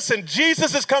back. Listen,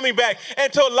 Jesus is coming back.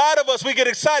 And to a lot of us, we get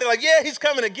excited. Like, yeah, he's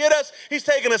coming to get us. He's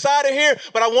taking us out of here.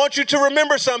 But I want you to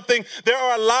remember something. There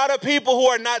are a lot of people who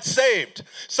are not saved.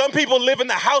 Some people live in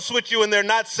the house with you and they're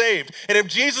not saved. And if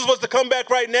Jesus was to come back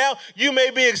right now, you may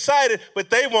be excited, but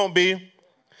they won't be.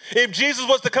 If Jesus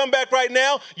was to come back right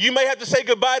now, you may have to say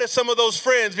goodbye to some of those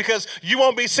friends because you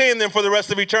won't be seeing them for the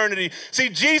rest of eternity. See,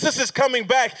 Jesus is coming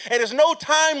back, and there's no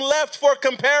time left for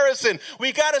comparison.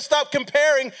 We got to stop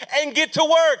comparing and get to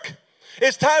work.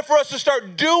 It's time for us to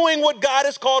start doing what God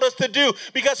has called us to do,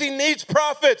 because he needs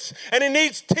prophets and he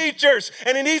needs teachers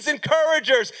and he needs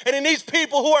encouragers and he needs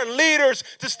people who are leaders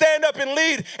to stand up and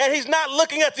lead. And he's not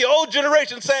looking at the old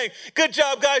generation saying, good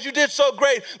job, guys, you did so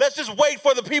great. Let's just wait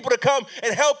for the people to come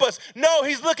and help us. No,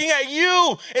 he's looking at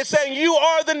you and saying, you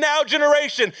are the now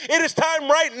generation. It is time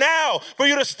right now for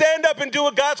you to stand up and do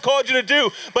what God's called you to do.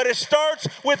 But it starts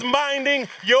with minding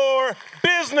your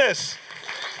business.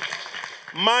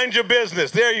 Mind your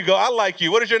business. There you go. I like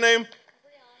you. What is your name?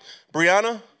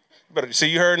 Brianna. You better see,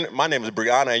 you heard my name is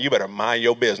Brianna, and you better mind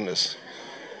your business.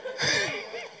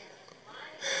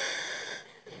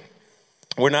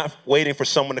 We're not waiting for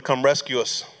someone to come rescue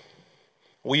us.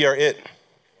 We are it.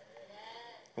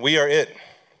 We are it.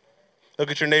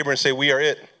 Look at your neighbor and say, we are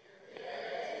it.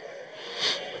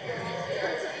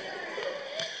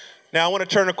 Now, I want to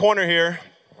turn a corner here.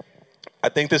 I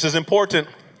think this is important.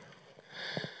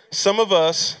 Some of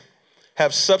us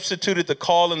have substituted the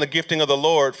call and the gifting of the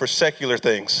Lord for secular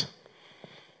things.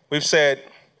 We've said,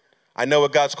 I know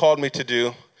what God's called me to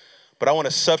do, but I want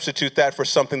to substitute that for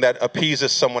something that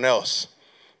appeases someone else.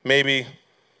 Maybe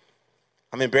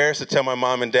I'm embarrassed to tell my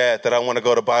mom and dad that I want to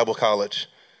go to Bible college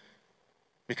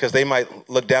because they might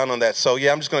look down on that. So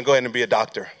yeah, I'm just going to go ahead and be a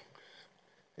doctor.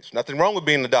 There's nothing wrong with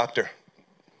being a doctor,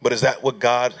 but is that what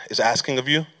God is asking of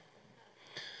you?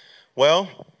 Well,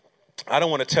 I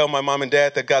don't want to tell my mom and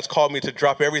dad that God's called me to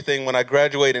drop everything when I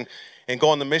graduate and go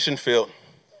on the mission field,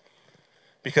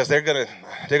 because they're gonna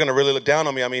really look down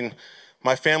on me. I mean,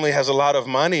 my family has a lot of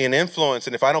money and influence,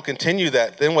 and if I don't continue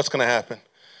that, then what's gonna happen?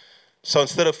 So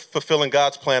instead of fulfilling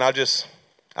God's plan, I'll just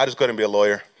go ahead and be a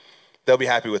lawyer. They'll be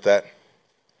happy with that.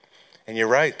 And you're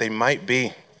right, they might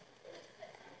be.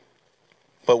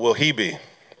 But will he be?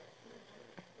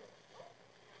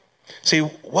 See,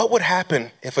 what would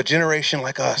happen if a generation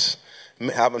like us,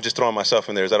 I'm just throwing myself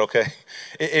in there, is that okay?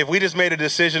 If we just made a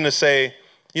decision to say,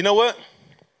 you know what?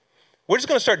 We're just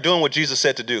going to start doing what Jesus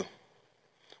said to do.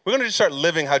 We're going to just start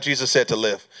living how Jesus said to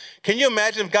live. Can you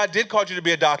imagine if God did call you to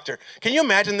be a doctor? Can you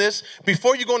imagine this?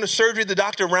 Before you go into surgery, the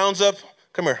doctor rounds up,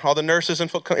 come here, all the nurses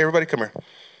and everybody, come here.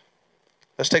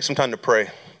 Let's take some time to pray.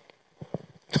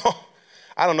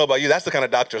 I don't know about you. That's the kind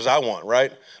of doctors I want,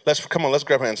 right? Let's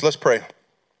grab hands. Let's pray.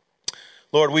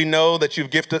 Lord, we know that you've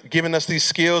given us these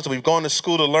skills. We've gone to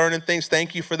school to learn and things.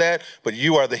 Thank you for that. But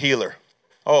you are the healer.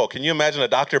 Oh, can you imagine a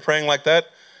doctor praying like that?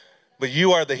 But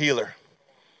you are the healer.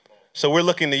 So we're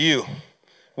looking to you.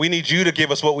 We need you to give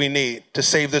us what we need to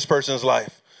save this person's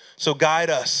life. So guide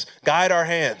us, guide our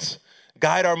hands,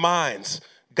 guide our minds,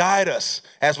 guide us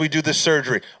as we do this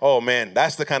surgery. Oh man,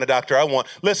 that's the kind of doctor I want.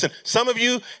 Listen, some of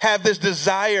you have this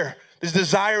desire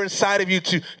inside of you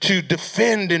to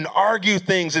defend and argue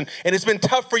things. And it's been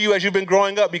tough for you as you've been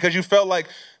growing up, because you felt like,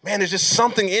 man, there's just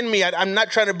something in me. I'm not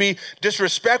trying to be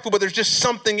disrespectful, but there's just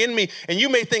something in me. And you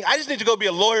may think, I just need to go be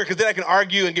a lawyer because then I can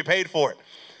argue and get paid for it.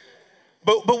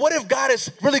 But what if God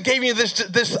has really gave you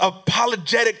this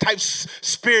apologetic type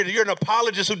spirit? You're an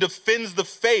apologist who defends the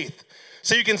faith.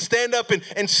 So you can stand up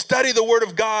and study the word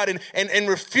of God and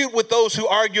refute with those who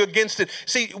argue against it.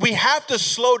 See, we have to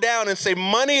slow down and say,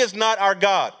 money is not our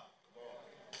God.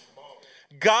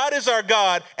 God is our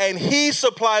God, and he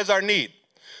supplies our need.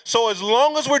 So as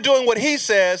long as we're doing what he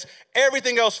says,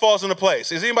 everything else falls into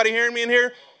place. Is anybody hearing me in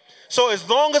here? So as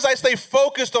long as I stay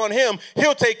focused on him,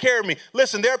 he'll take care of me.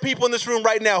 Listen, there are people in this room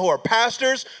right now who are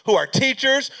pastors, who are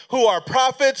teachers, who are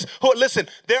prophets. Listen,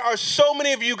 there are so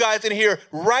many of you guys in here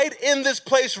right in this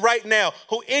place right now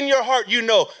who in your heart, you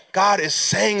know, God is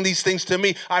saying these things to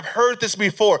me. I've heard this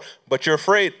before, but you're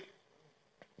afraid.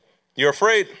 You're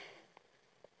afraid.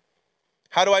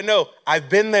 How do I know? I've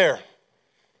been there.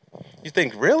 You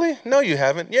think, really? No, you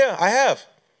haven't. Yeah, I have.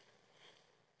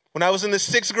 When I was in the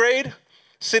 6th grade,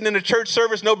 sitting in a church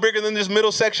service no bigger than this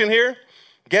middle section here,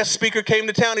 guest speaker came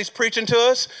to town. He's preaching to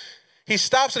us. He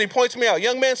stops and he points me out.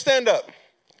 Young man, stand up.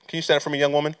 Can you stand up for me,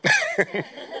 young woman?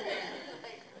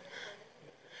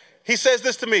 He says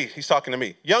this to me. He's talking to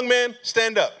me. Young man,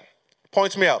 stand up.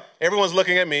 Points me out. Everyone's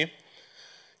looking at me.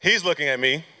 He's looking at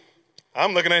me.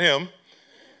 I'm looking at him.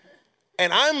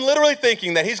 And I'm literally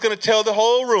thinking that he's going to tell the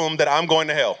whole room that I'm going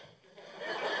to hell.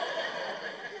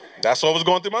 That's what was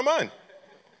going through my mind.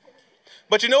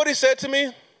 But you know what he said to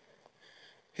me?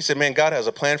 He said, man, God has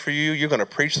a plan for you. You're going to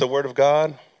preach the word of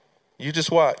God. You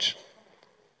just watch.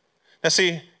 Now,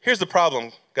 see, here's the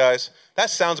problem, guys. That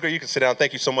sounds great. You can sit down.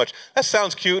 Thank you so much. That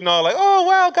sounds cute and all, like, oh,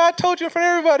 wow, God told you in front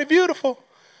of everybody. Beautiful.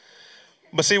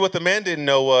 But see, what the man didn't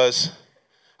know was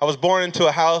I was born into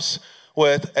a house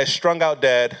with a strung-out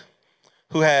dad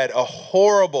who had a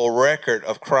horrible record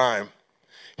of crime.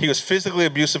 He was physically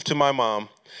abusive to my mom.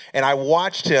 And I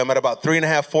watched him at about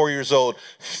 3.5, 4 years old,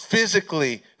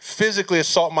 physically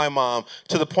assault my mom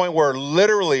to the point where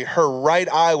literally her right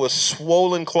eye was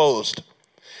swollen closed.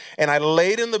 And I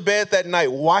laid in the bed that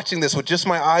night watching this with just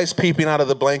my eyes peeping out of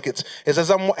the blankets. As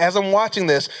I'm watching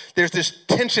this, there's this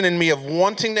tension in me of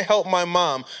wanting to help my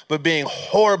mom, but being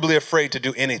horribly afraid to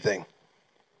do anything.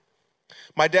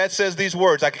 My dad says these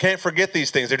words. I can't forget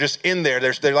these things. They're just in there.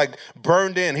 They're like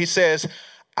burned in. He says,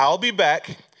 I'll be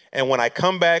back, and when I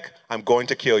come back, I'm going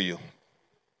to kill you.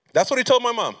 That's what he told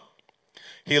my mom.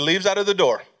 He leaves out of the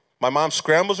door. My mom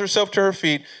scrambles herself to her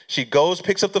feet. She goes,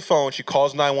 picks up the phone. She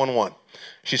calls 911.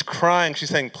 She's crying. She's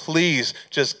saying, please,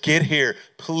 just get here.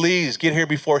 Please get here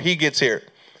before he gets here.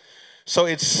 So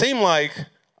it seemed like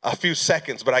a few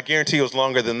seconds, but I guarantee it was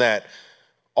longer than that.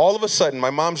 All of a sudden, my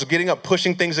mom's getting up,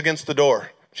 pushing things against the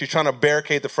door. She's trying to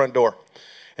barricade the front door.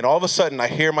 And all of a sudden, I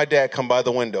hear my dad come by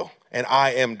the window, and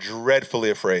I am dreadfully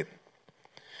afraid.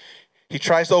 He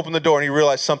tries to open the door, and he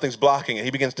realizes something's blocking it.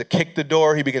 He begins to kick the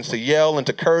door. He begins to yell and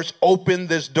to curse, open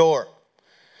this door.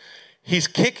 He's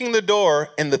kicking the door,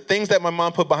 and the things that my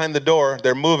mom put behind the door,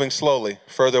 they're moving slowly,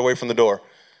 further away from the door.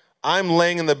 I'm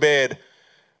laying in the bed,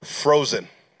 frozen.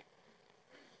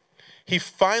 He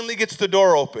finally gets the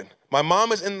door open. My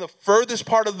mom is in the furthest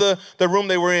part of the room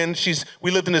they were in. We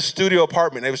lived in a studio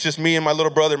apartment. It was just me and my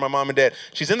little brother, my mom and dad.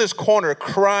 She's in this corner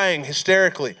crying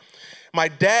hysterically. My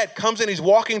dad comes in, he's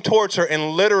walking towards her,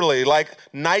 and literally, like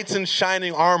knights in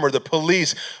shining armor, the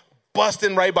police bust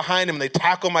in right behind him. They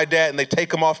tackle my dad, and they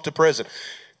take him off to prison.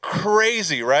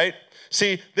 Crazy, right?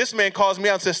 See, this man calls me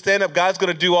out and says, stand up, God's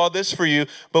going to do all this for you.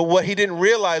 But what he didn't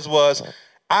realize was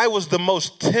I was the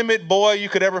most timid boy you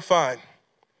could ever find,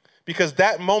 because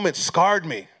that moment scarred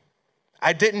me.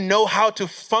 I didn't know how to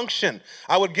function.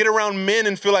 I would get around men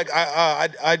and feel like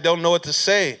I don't know what to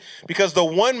say, because the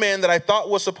one man that I thought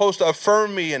was supposed to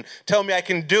affirm me and tell me I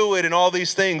can do it and all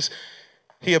these things,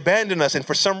 he abandoned us. And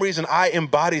for some reason, I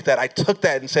embodied that. I took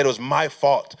that and said it was my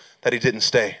fault that he didn't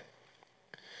stay.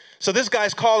 So this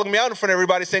guy's calling me out in front of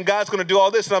everybody saying, God's going to do all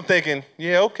this. And I'm thinking,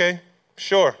 yeah, okay,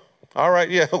 sure. All right,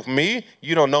 yeah, me?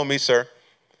 You don't know me, sir.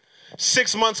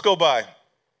 6 months go by.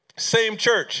 Same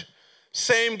church.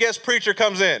 Same guest preacher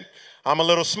comes in. I'm a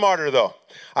little smarter, though.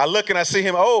 I look and I see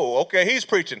him. Oh, okay, he's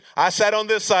preaching. I sat on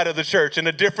this side of the church in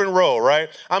a different row, right?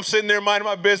 I'm sitting there minding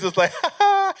my business like, ha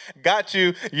ha, got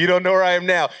you. You don't know where I am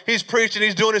now. He's preaching.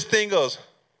 He's doing his thing. Goes,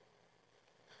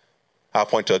 I'll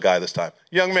point to a guy this time.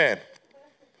 Young man,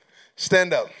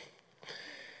 stand up.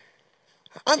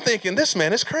 I'm thinking, this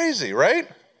man is crazy, right?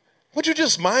 Would you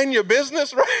just mind your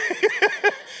business, right?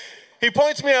 He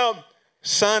points me out.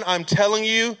 Son, I'm telling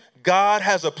you, God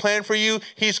has a plan for you.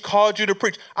 He's called you to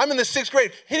preach. I'm in the 6th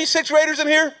grade. Any 6th graders in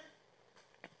here?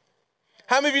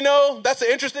 How many of you know that's an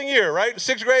interesting year, right?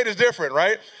 6th grade is different,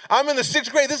 right? I'm in the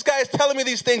 6th grade. This guy is telling me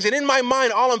these things. And in my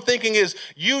mind, all I'm thinking is,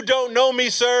 you don't know me,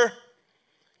 sir.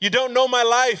 You don't know my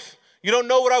life. You don't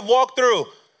know what I've walked through.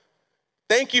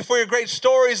 Thank you for your great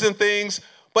stories and things.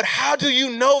 But how do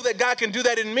you know that God can do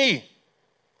that in me?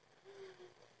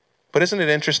 But isn't it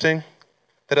interesting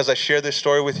that as I share this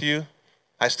story with you,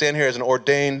 I stand here as an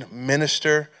ordained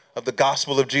minister of the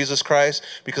gospel of Jesus Christ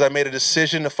because I made a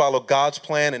decision to follow God's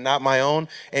plan and not my own.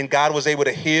 And God was able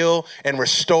to heal and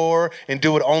restore and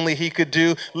do what only he could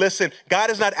do. Listen, God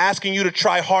is not asking you to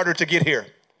try harder to get here.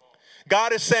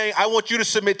 God is saying, I want you to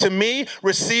submit to me,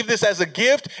 receive this as a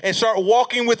gift, and start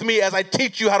walking with me as I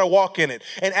teach you how to walk in it.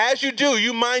 And as you do,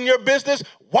 you mind your business,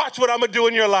 watch what I'm going to do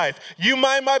in your life. You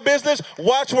mind my business,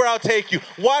 watch where I'll take you.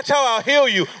 Watch how I'll heal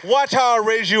you. Watch how I'll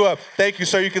raise you up. Thank you,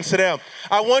 sir. You can sit down.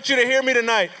 I want you to hear me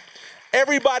tonight.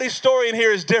 Everybody's story in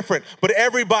here is different, but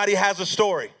everybody has a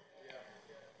story.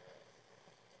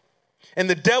 And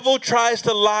the devil tries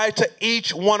to lie to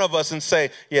each one of us and say,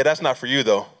 yeah, that's not for you,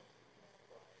 though.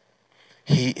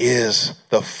 He is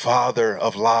the father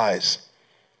of lies.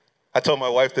 I told my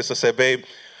wife this. I said, babe,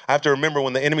 I have to remember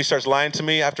when the enemy starts lying to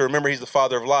me, I have to remember he's the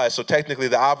father of lies. So technically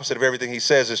the opposite of everything he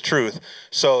says is truth.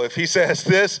 So if he says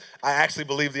this, I actually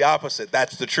believe the opposite.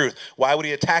 That's the truth. Why would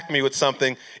he attack me with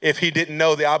something if he didn't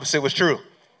know the opposite was true?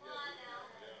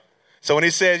 So when he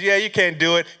says, yeah, you can't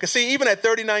do it. Because see, even at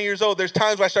 39 years old, there's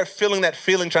times where I start feeling that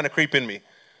feeling trying to creep in me.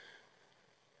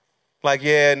 Like,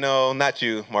 yeah, no, not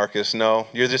you, Marcus. No,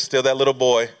 you're just still that little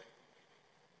boy.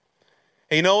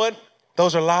 And you know what?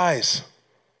 Those are lies.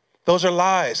 Those are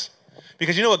lies.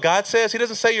 Because you know what God says? He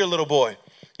doesn't say you're a little boy.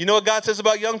 You know what God says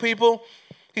about young people?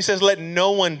 He says, let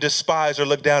no one despise or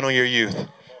look down on your youth.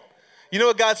 You know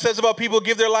what God says about people who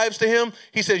give their lives to him?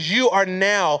 He says, you are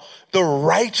now the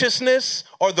righteousness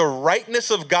or the rightness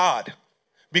of God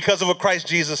because of what Christ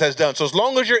Jesus has done. So as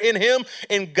long as you're in him,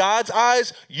 in God's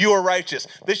eyes, you are righteous.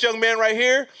 This young man right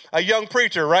here, a young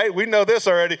preacher, right? We know this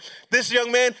already. This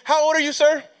young man, how old are you,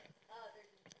 sir?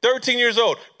 13 years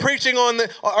old. Preaching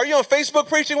are you on Facebook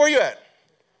preaching? Where you at?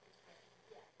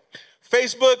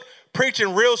 Facebook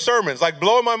preaching real sermons, like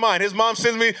blowing my mind. His mom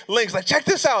sends me links, like, check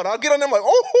this out. I'll get on them like,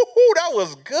 oh, that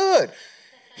was good.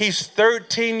 He's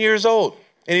 13 years old.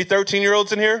 Any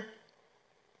 13-year-olds in here?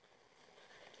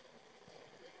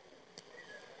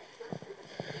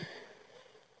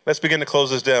 Let's begin to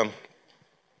close this down.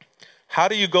 How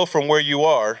do you go from where you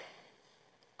are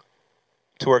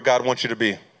to where God wants you to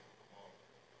be?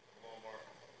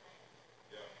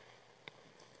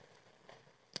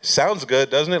 Sounds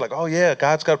good, doesn't it? Like, oh yeah,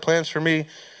 God's got plans for me.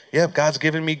 Yep, God's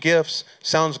giving me gifts.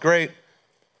 Sounds great.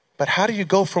 But how do you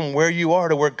go from where you are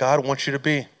to where God wants you to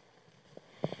be?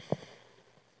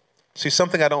 See,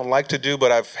 something I don't like to do,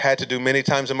 but I've had to do many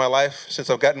times in my life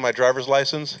since I've gotten my driver's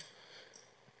license,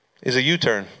 is a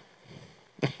U-turn,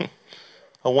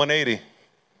 a 180.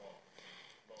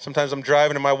 Sometimes I'm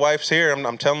driving and my wife's here.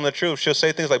 I'm telling the truth. She'll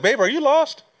say things like, babe, are you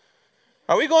lost?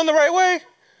 Are we going the right way?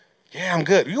 Yeah, I'm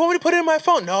good. You want me to put it in my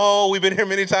phone? No, we've been here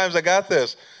many times. I got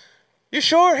this. You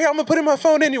sure? Here, I'm going to put it in my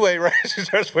phone anyway, right? She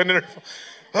starts putting it in her phone.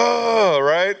 Oh,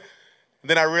 right? And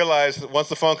then I realized once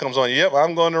the phone comes on, yep,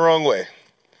 I'm going the wrong way.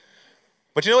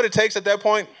 But you know what it takes at that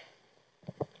point?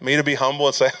 Me to be humble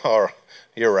and say, oh,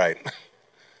 you're right.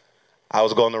 I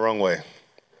was going the wrong way.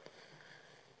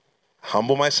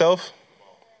 Humble myself,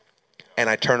 and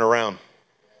I turn around.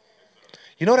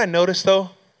 You know what I noticed,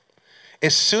 though?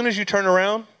 As soon as you turn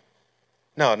around,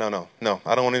 no, I don't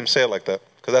want to even say it like that,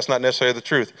 because that's not necessarily the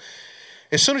truth.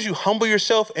 As soon as you humble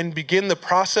yourself and begin the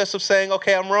process of saying,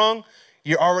 okay, I'm wrong,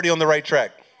 you're already on the right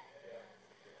track.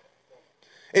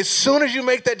 As soon as you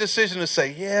make that decision to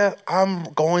say, yeah, I'm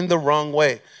going the wrong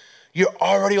way, you're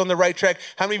already on the right track.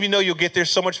 How many of you know you'll get there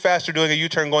so much faster doing a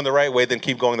U-turn going the right way than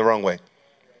keep going the wrong way?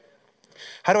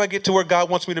 How do I get to where God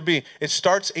wants me to be? It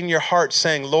starts in your heart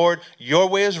saying, Lord, your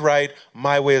way is right,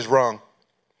 my way is wrong.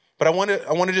 But I want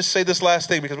to just say this last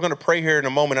thing, because we're going to pray here in a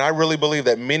moment. And I really believe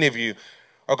that many of you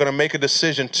are going to make a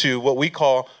decision to what we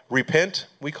call repent.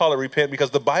 We call it repent because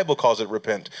the Bible calls it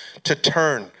repent, to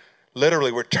turn.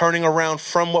 Literally, we're turning around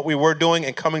from what we were doing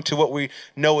and coming to what we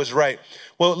know is right.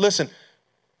 Well, listen,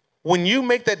 when you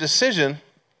make that decision,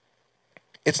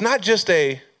 it's not just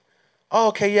oh,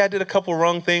 okay, yeah, I did a couple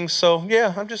wrong things, so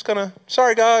yeah, I'm just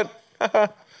sorry, God,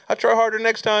 I'll try harder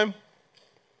next time.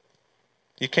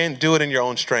 You can't do it in your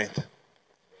own strength.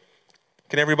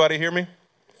 Can everybody hear me?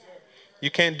 You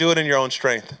can't do it in your own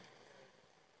strength.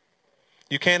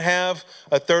 You can't have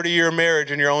a 30-year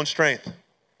marriage in your own strength.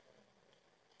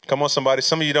 Come on, somebody.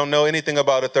 Some of you don't know anything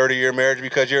about a 30-year marriage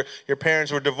because your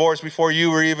parents were divorced before you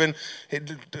were even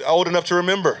old enough to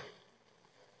remember.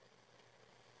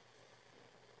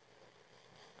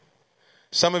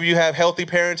 Some of you have healthy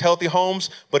parents, healthy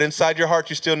homes, but inside your heart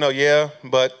you still know, yeah,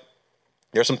 but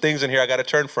there's some things in here I got to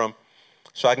turn from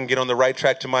so I can get on the right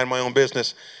track to mind my own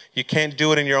business. You can't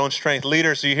do it in your own strength.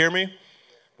 Leaders, do you hear me?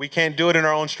 We can't do it in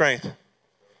our own strength.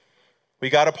 We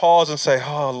got to pause and say,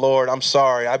 oh, Lord, I'm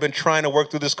sorry. I've been trying to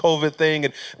work through this COVID thing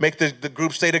and make the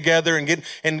group stay together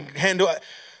and handle it.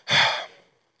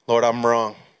 Lord, I'm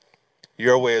wrong.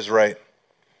 Your way is right.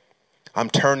 I'm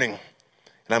turning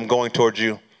and I'm going towards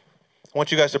you. I want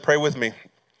you guys to pray with me.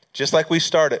 Just like we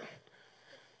started,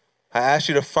 I ask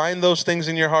you to find those things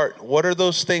in your heart. What are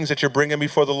those things that you're bringing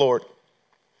before the Lord?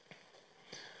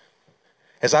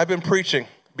 As I've been preaching,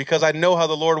 because I know how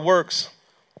the Lord works,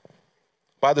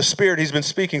 by the Spirit, He's been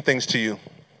speaking things to you.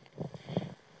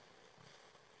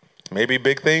 Maybe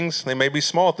big things, they may be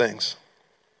small things,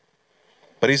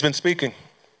 but He's been speaking.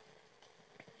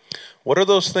 What are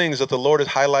those things that the Lord is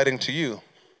highlighting to you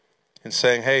and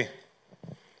saying, hey,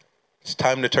 it's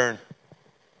time to turn?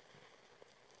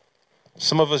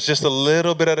 Some of us, just a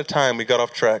little bit at a time, we got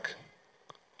off track.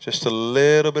 Just a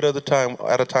little bit at a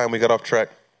time, we got off track.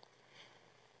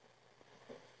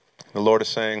 The Lord is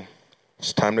saying,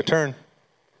 it's time to turn.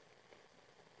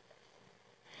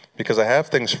 Because I have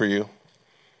things for you.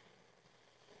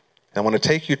 I want to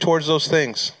take you towards those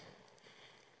things.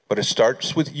 But it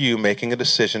starts with you making a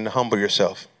decision to humble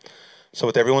yourself. So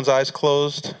with everyone's eyes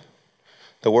closed,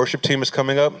 the worship team is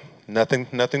coming up. Nothing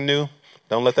new.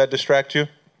 Don't let that distract you.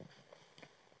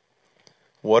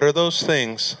 What are those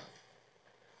things?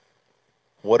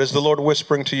 What is the Lord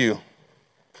whispering to you?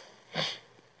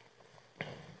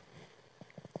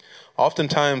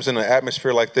 Oftentimes in an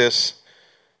atmosphere like this,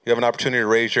 you have an opportunity to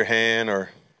raise your hand or,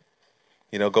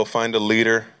 go find a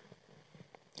leader.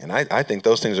 And I think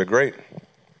those things are great.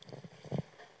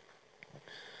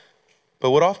 But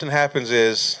what often happens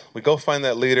is we go find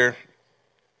that leader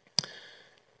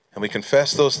and we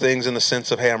confess those things in the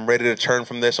sense of, hey, I'm ready to turn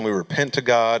from this, and we repent to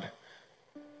God.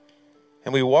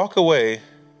 And we walk away,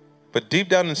 but deep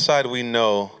down inside we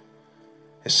know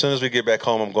as soon as we get back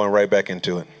home, I'm going right back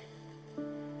into it.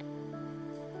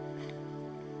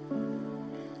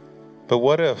 But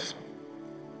what if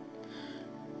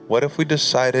we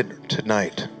decided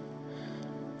tonight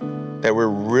that we're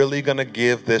really going to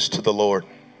give this to the Lord?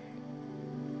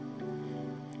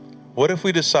 What if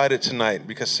we decided tonight,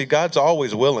 because see, God's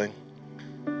always willing.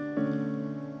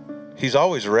 He's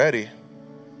always ready.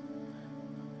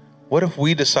 What if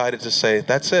we decided to say,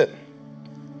 that's it.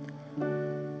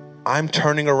 I'm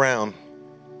turning around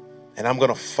and I'm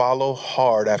going to follow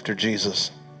hard after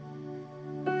Jesus.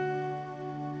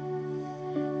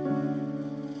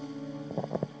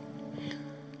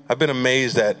 I've been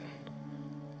amazed at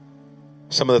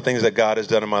some of the things that God has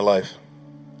done in my life.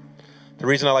 The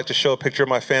reason I like to show a picture of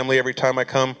my family every time I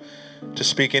come to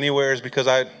speak anywhere is because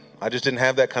I just didn't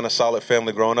have that kind of solid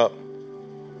family growing up.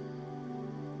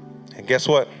 And guess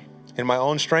what? In my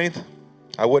own strength,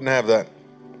 I wouldn't have that.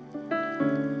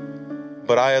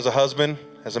 But I, as a husband,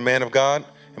 as a man of God,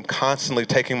 am constantly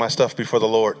taking my stuff before the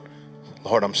Lord.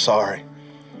 Lord, I'm sorry.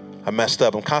 I messed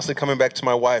up. I'm constantly coming back to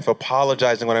my wife,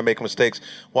 apologizing when I make mistakes.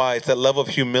 Why? It's that level of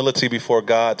humility before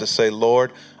God to say,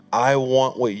 Lord, I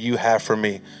want what you have for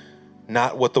me,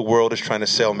 not what the world is trying to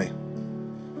sell me.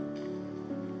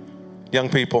 Young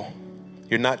people,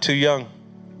 you're not too young.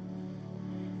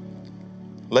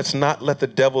 Let's not let the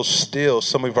devil steal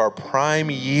some of our prime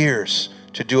years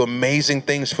to do amazing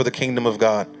things for the kingdom of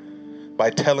God by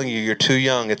telling you you're too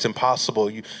young, it's impossible,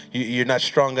 you're not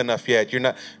strong enough yet, you're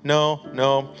not.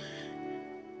 No.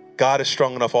 God is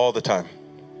strong enough all the time.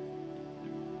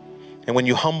 And when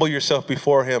you humble yourself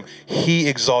before him, he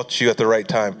exalts you at the right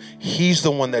time. He's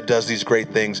the one that does these great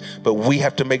things, but we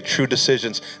have to make true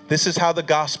decisions. This is how the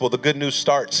gospel, the good news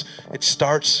starts. It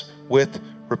starts with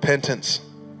repentance.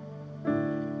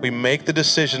 We make the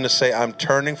decision to say, I'm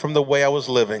turning from the way I was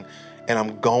living and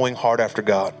I'm going hard after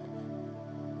God.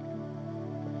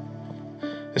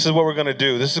 This is what we're going to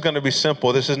do. This is going to be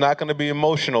simple. This is not going to be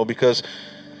emotional, because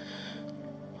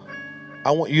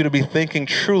I want you to be thinking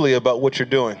truly about what you're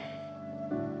doing.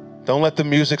 Don't let the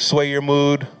music sway your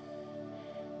mood.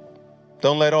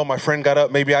 Don't let, oh, my friend got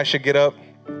up, maybe I should get up.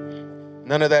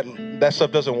 None of that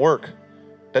stuff doesn't work.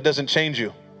 That doesn't change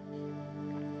you.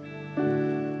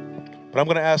 But I'm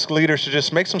going to ask leaders to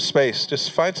just make some space.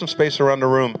 Just find some space around the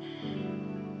room.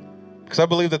 Because I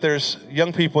believe that there's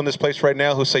young people in this place right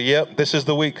now who say, yep, this is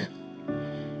the week.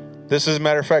 This is, a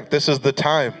matter of fact, this is the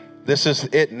time. This is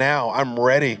it now. I'm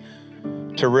ready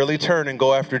to really turn and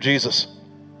go after Jesus.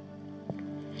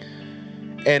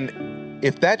 And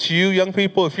if that's you, young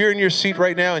people, if you're in your seat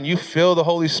right now and you feel the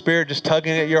Holy Spirit just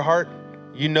tugging at your heart,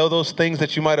 you know those things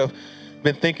that you might have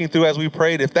been thinking through as we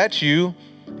prayed. If that's you,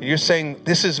 and you're saying,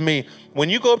 this is me. When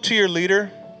you go up to your leader,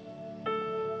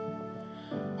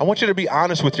 I want you to be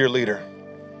honest with your leader.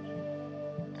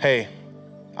 Hey,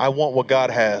 I want what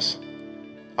God has.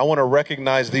 I want to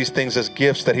recognize these things as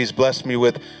gifts that he's blessed me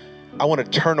with. I want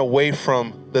to turn away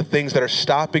from the things that are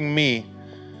stopping me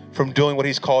from doing what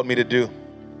he's called me to do.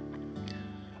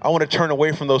 I want to turn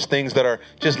away from those things that are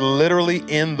just literally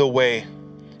in the way.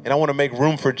 And I want to make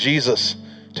room for Jesus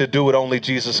to do what only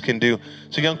Jesus can do.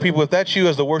 So young people, if that's you,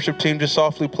 as the worship team just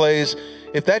softly plays,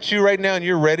 if that's you right now and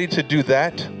you're ready to do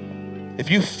that, if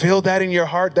you feel that in your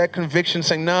heart, that conviction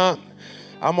saying, nah,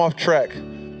 I'm off track,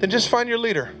 then just find your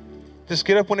leader. Just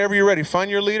get up whenever you're ready.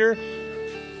 Find your leader.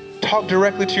 Talk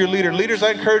directly to your leader. Leaders,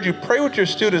 I encourage you, pray with your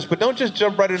students, but don't just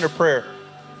jump right into prayer.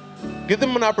 Give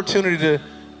them an opportunity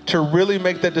to really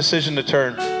make that decision to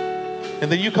turn.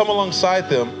 And then you come alongside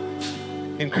them,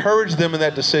 encourage them in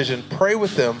that decision, pray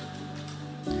with them.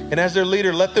 And as their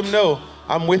leader, let them know,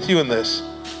 I'm with you in this.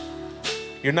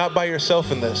 You're not by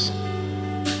yourself in this.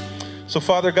 So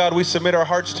Father God, we submit our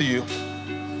hearts to you.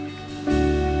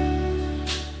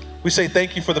 We say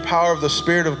thank you for the power of the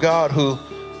Spirit of God who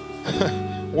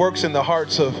works in the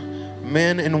hearts of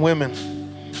men and women,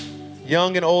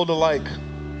 young and old alike.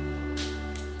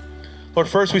 Lord,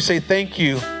 first we say thank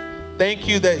you. Thank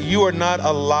you that you are not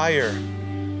a liar,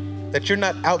 that you're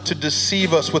not out to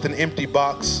deceive us with an empty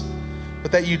box,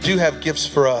 but that you do have gifts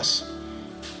for us.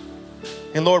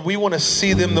 And Lord, we want to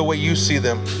see them the way you see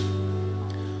them.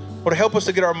 Lord, help us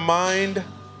to get our mind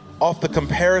off the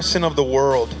comparison of the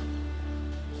world.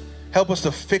 Help us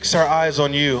to fix our eyes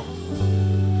on you.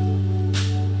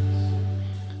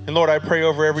 And Lord, I pray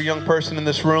over every young person in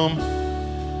this room.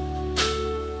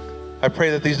 I pray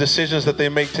that these decisions that they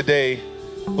make today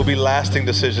will be lasting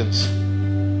decisions.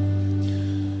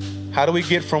 How do we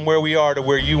get from where we are to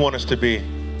where you want us to be?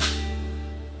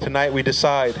 Tonight we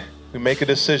decide, we make a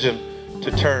decision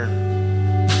to turn.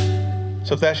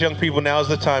 So if that's young people, now is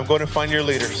the time. Go ahead and find your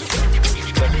leaders.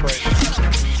 Let's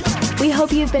pray. We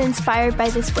hope you've been inspired by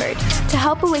this word. To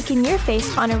help awaken your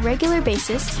faith on a regular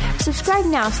basis, subscribe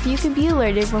now so you can be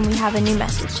alerted when we have a new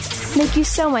message. Thank you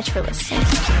so much for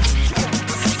listening.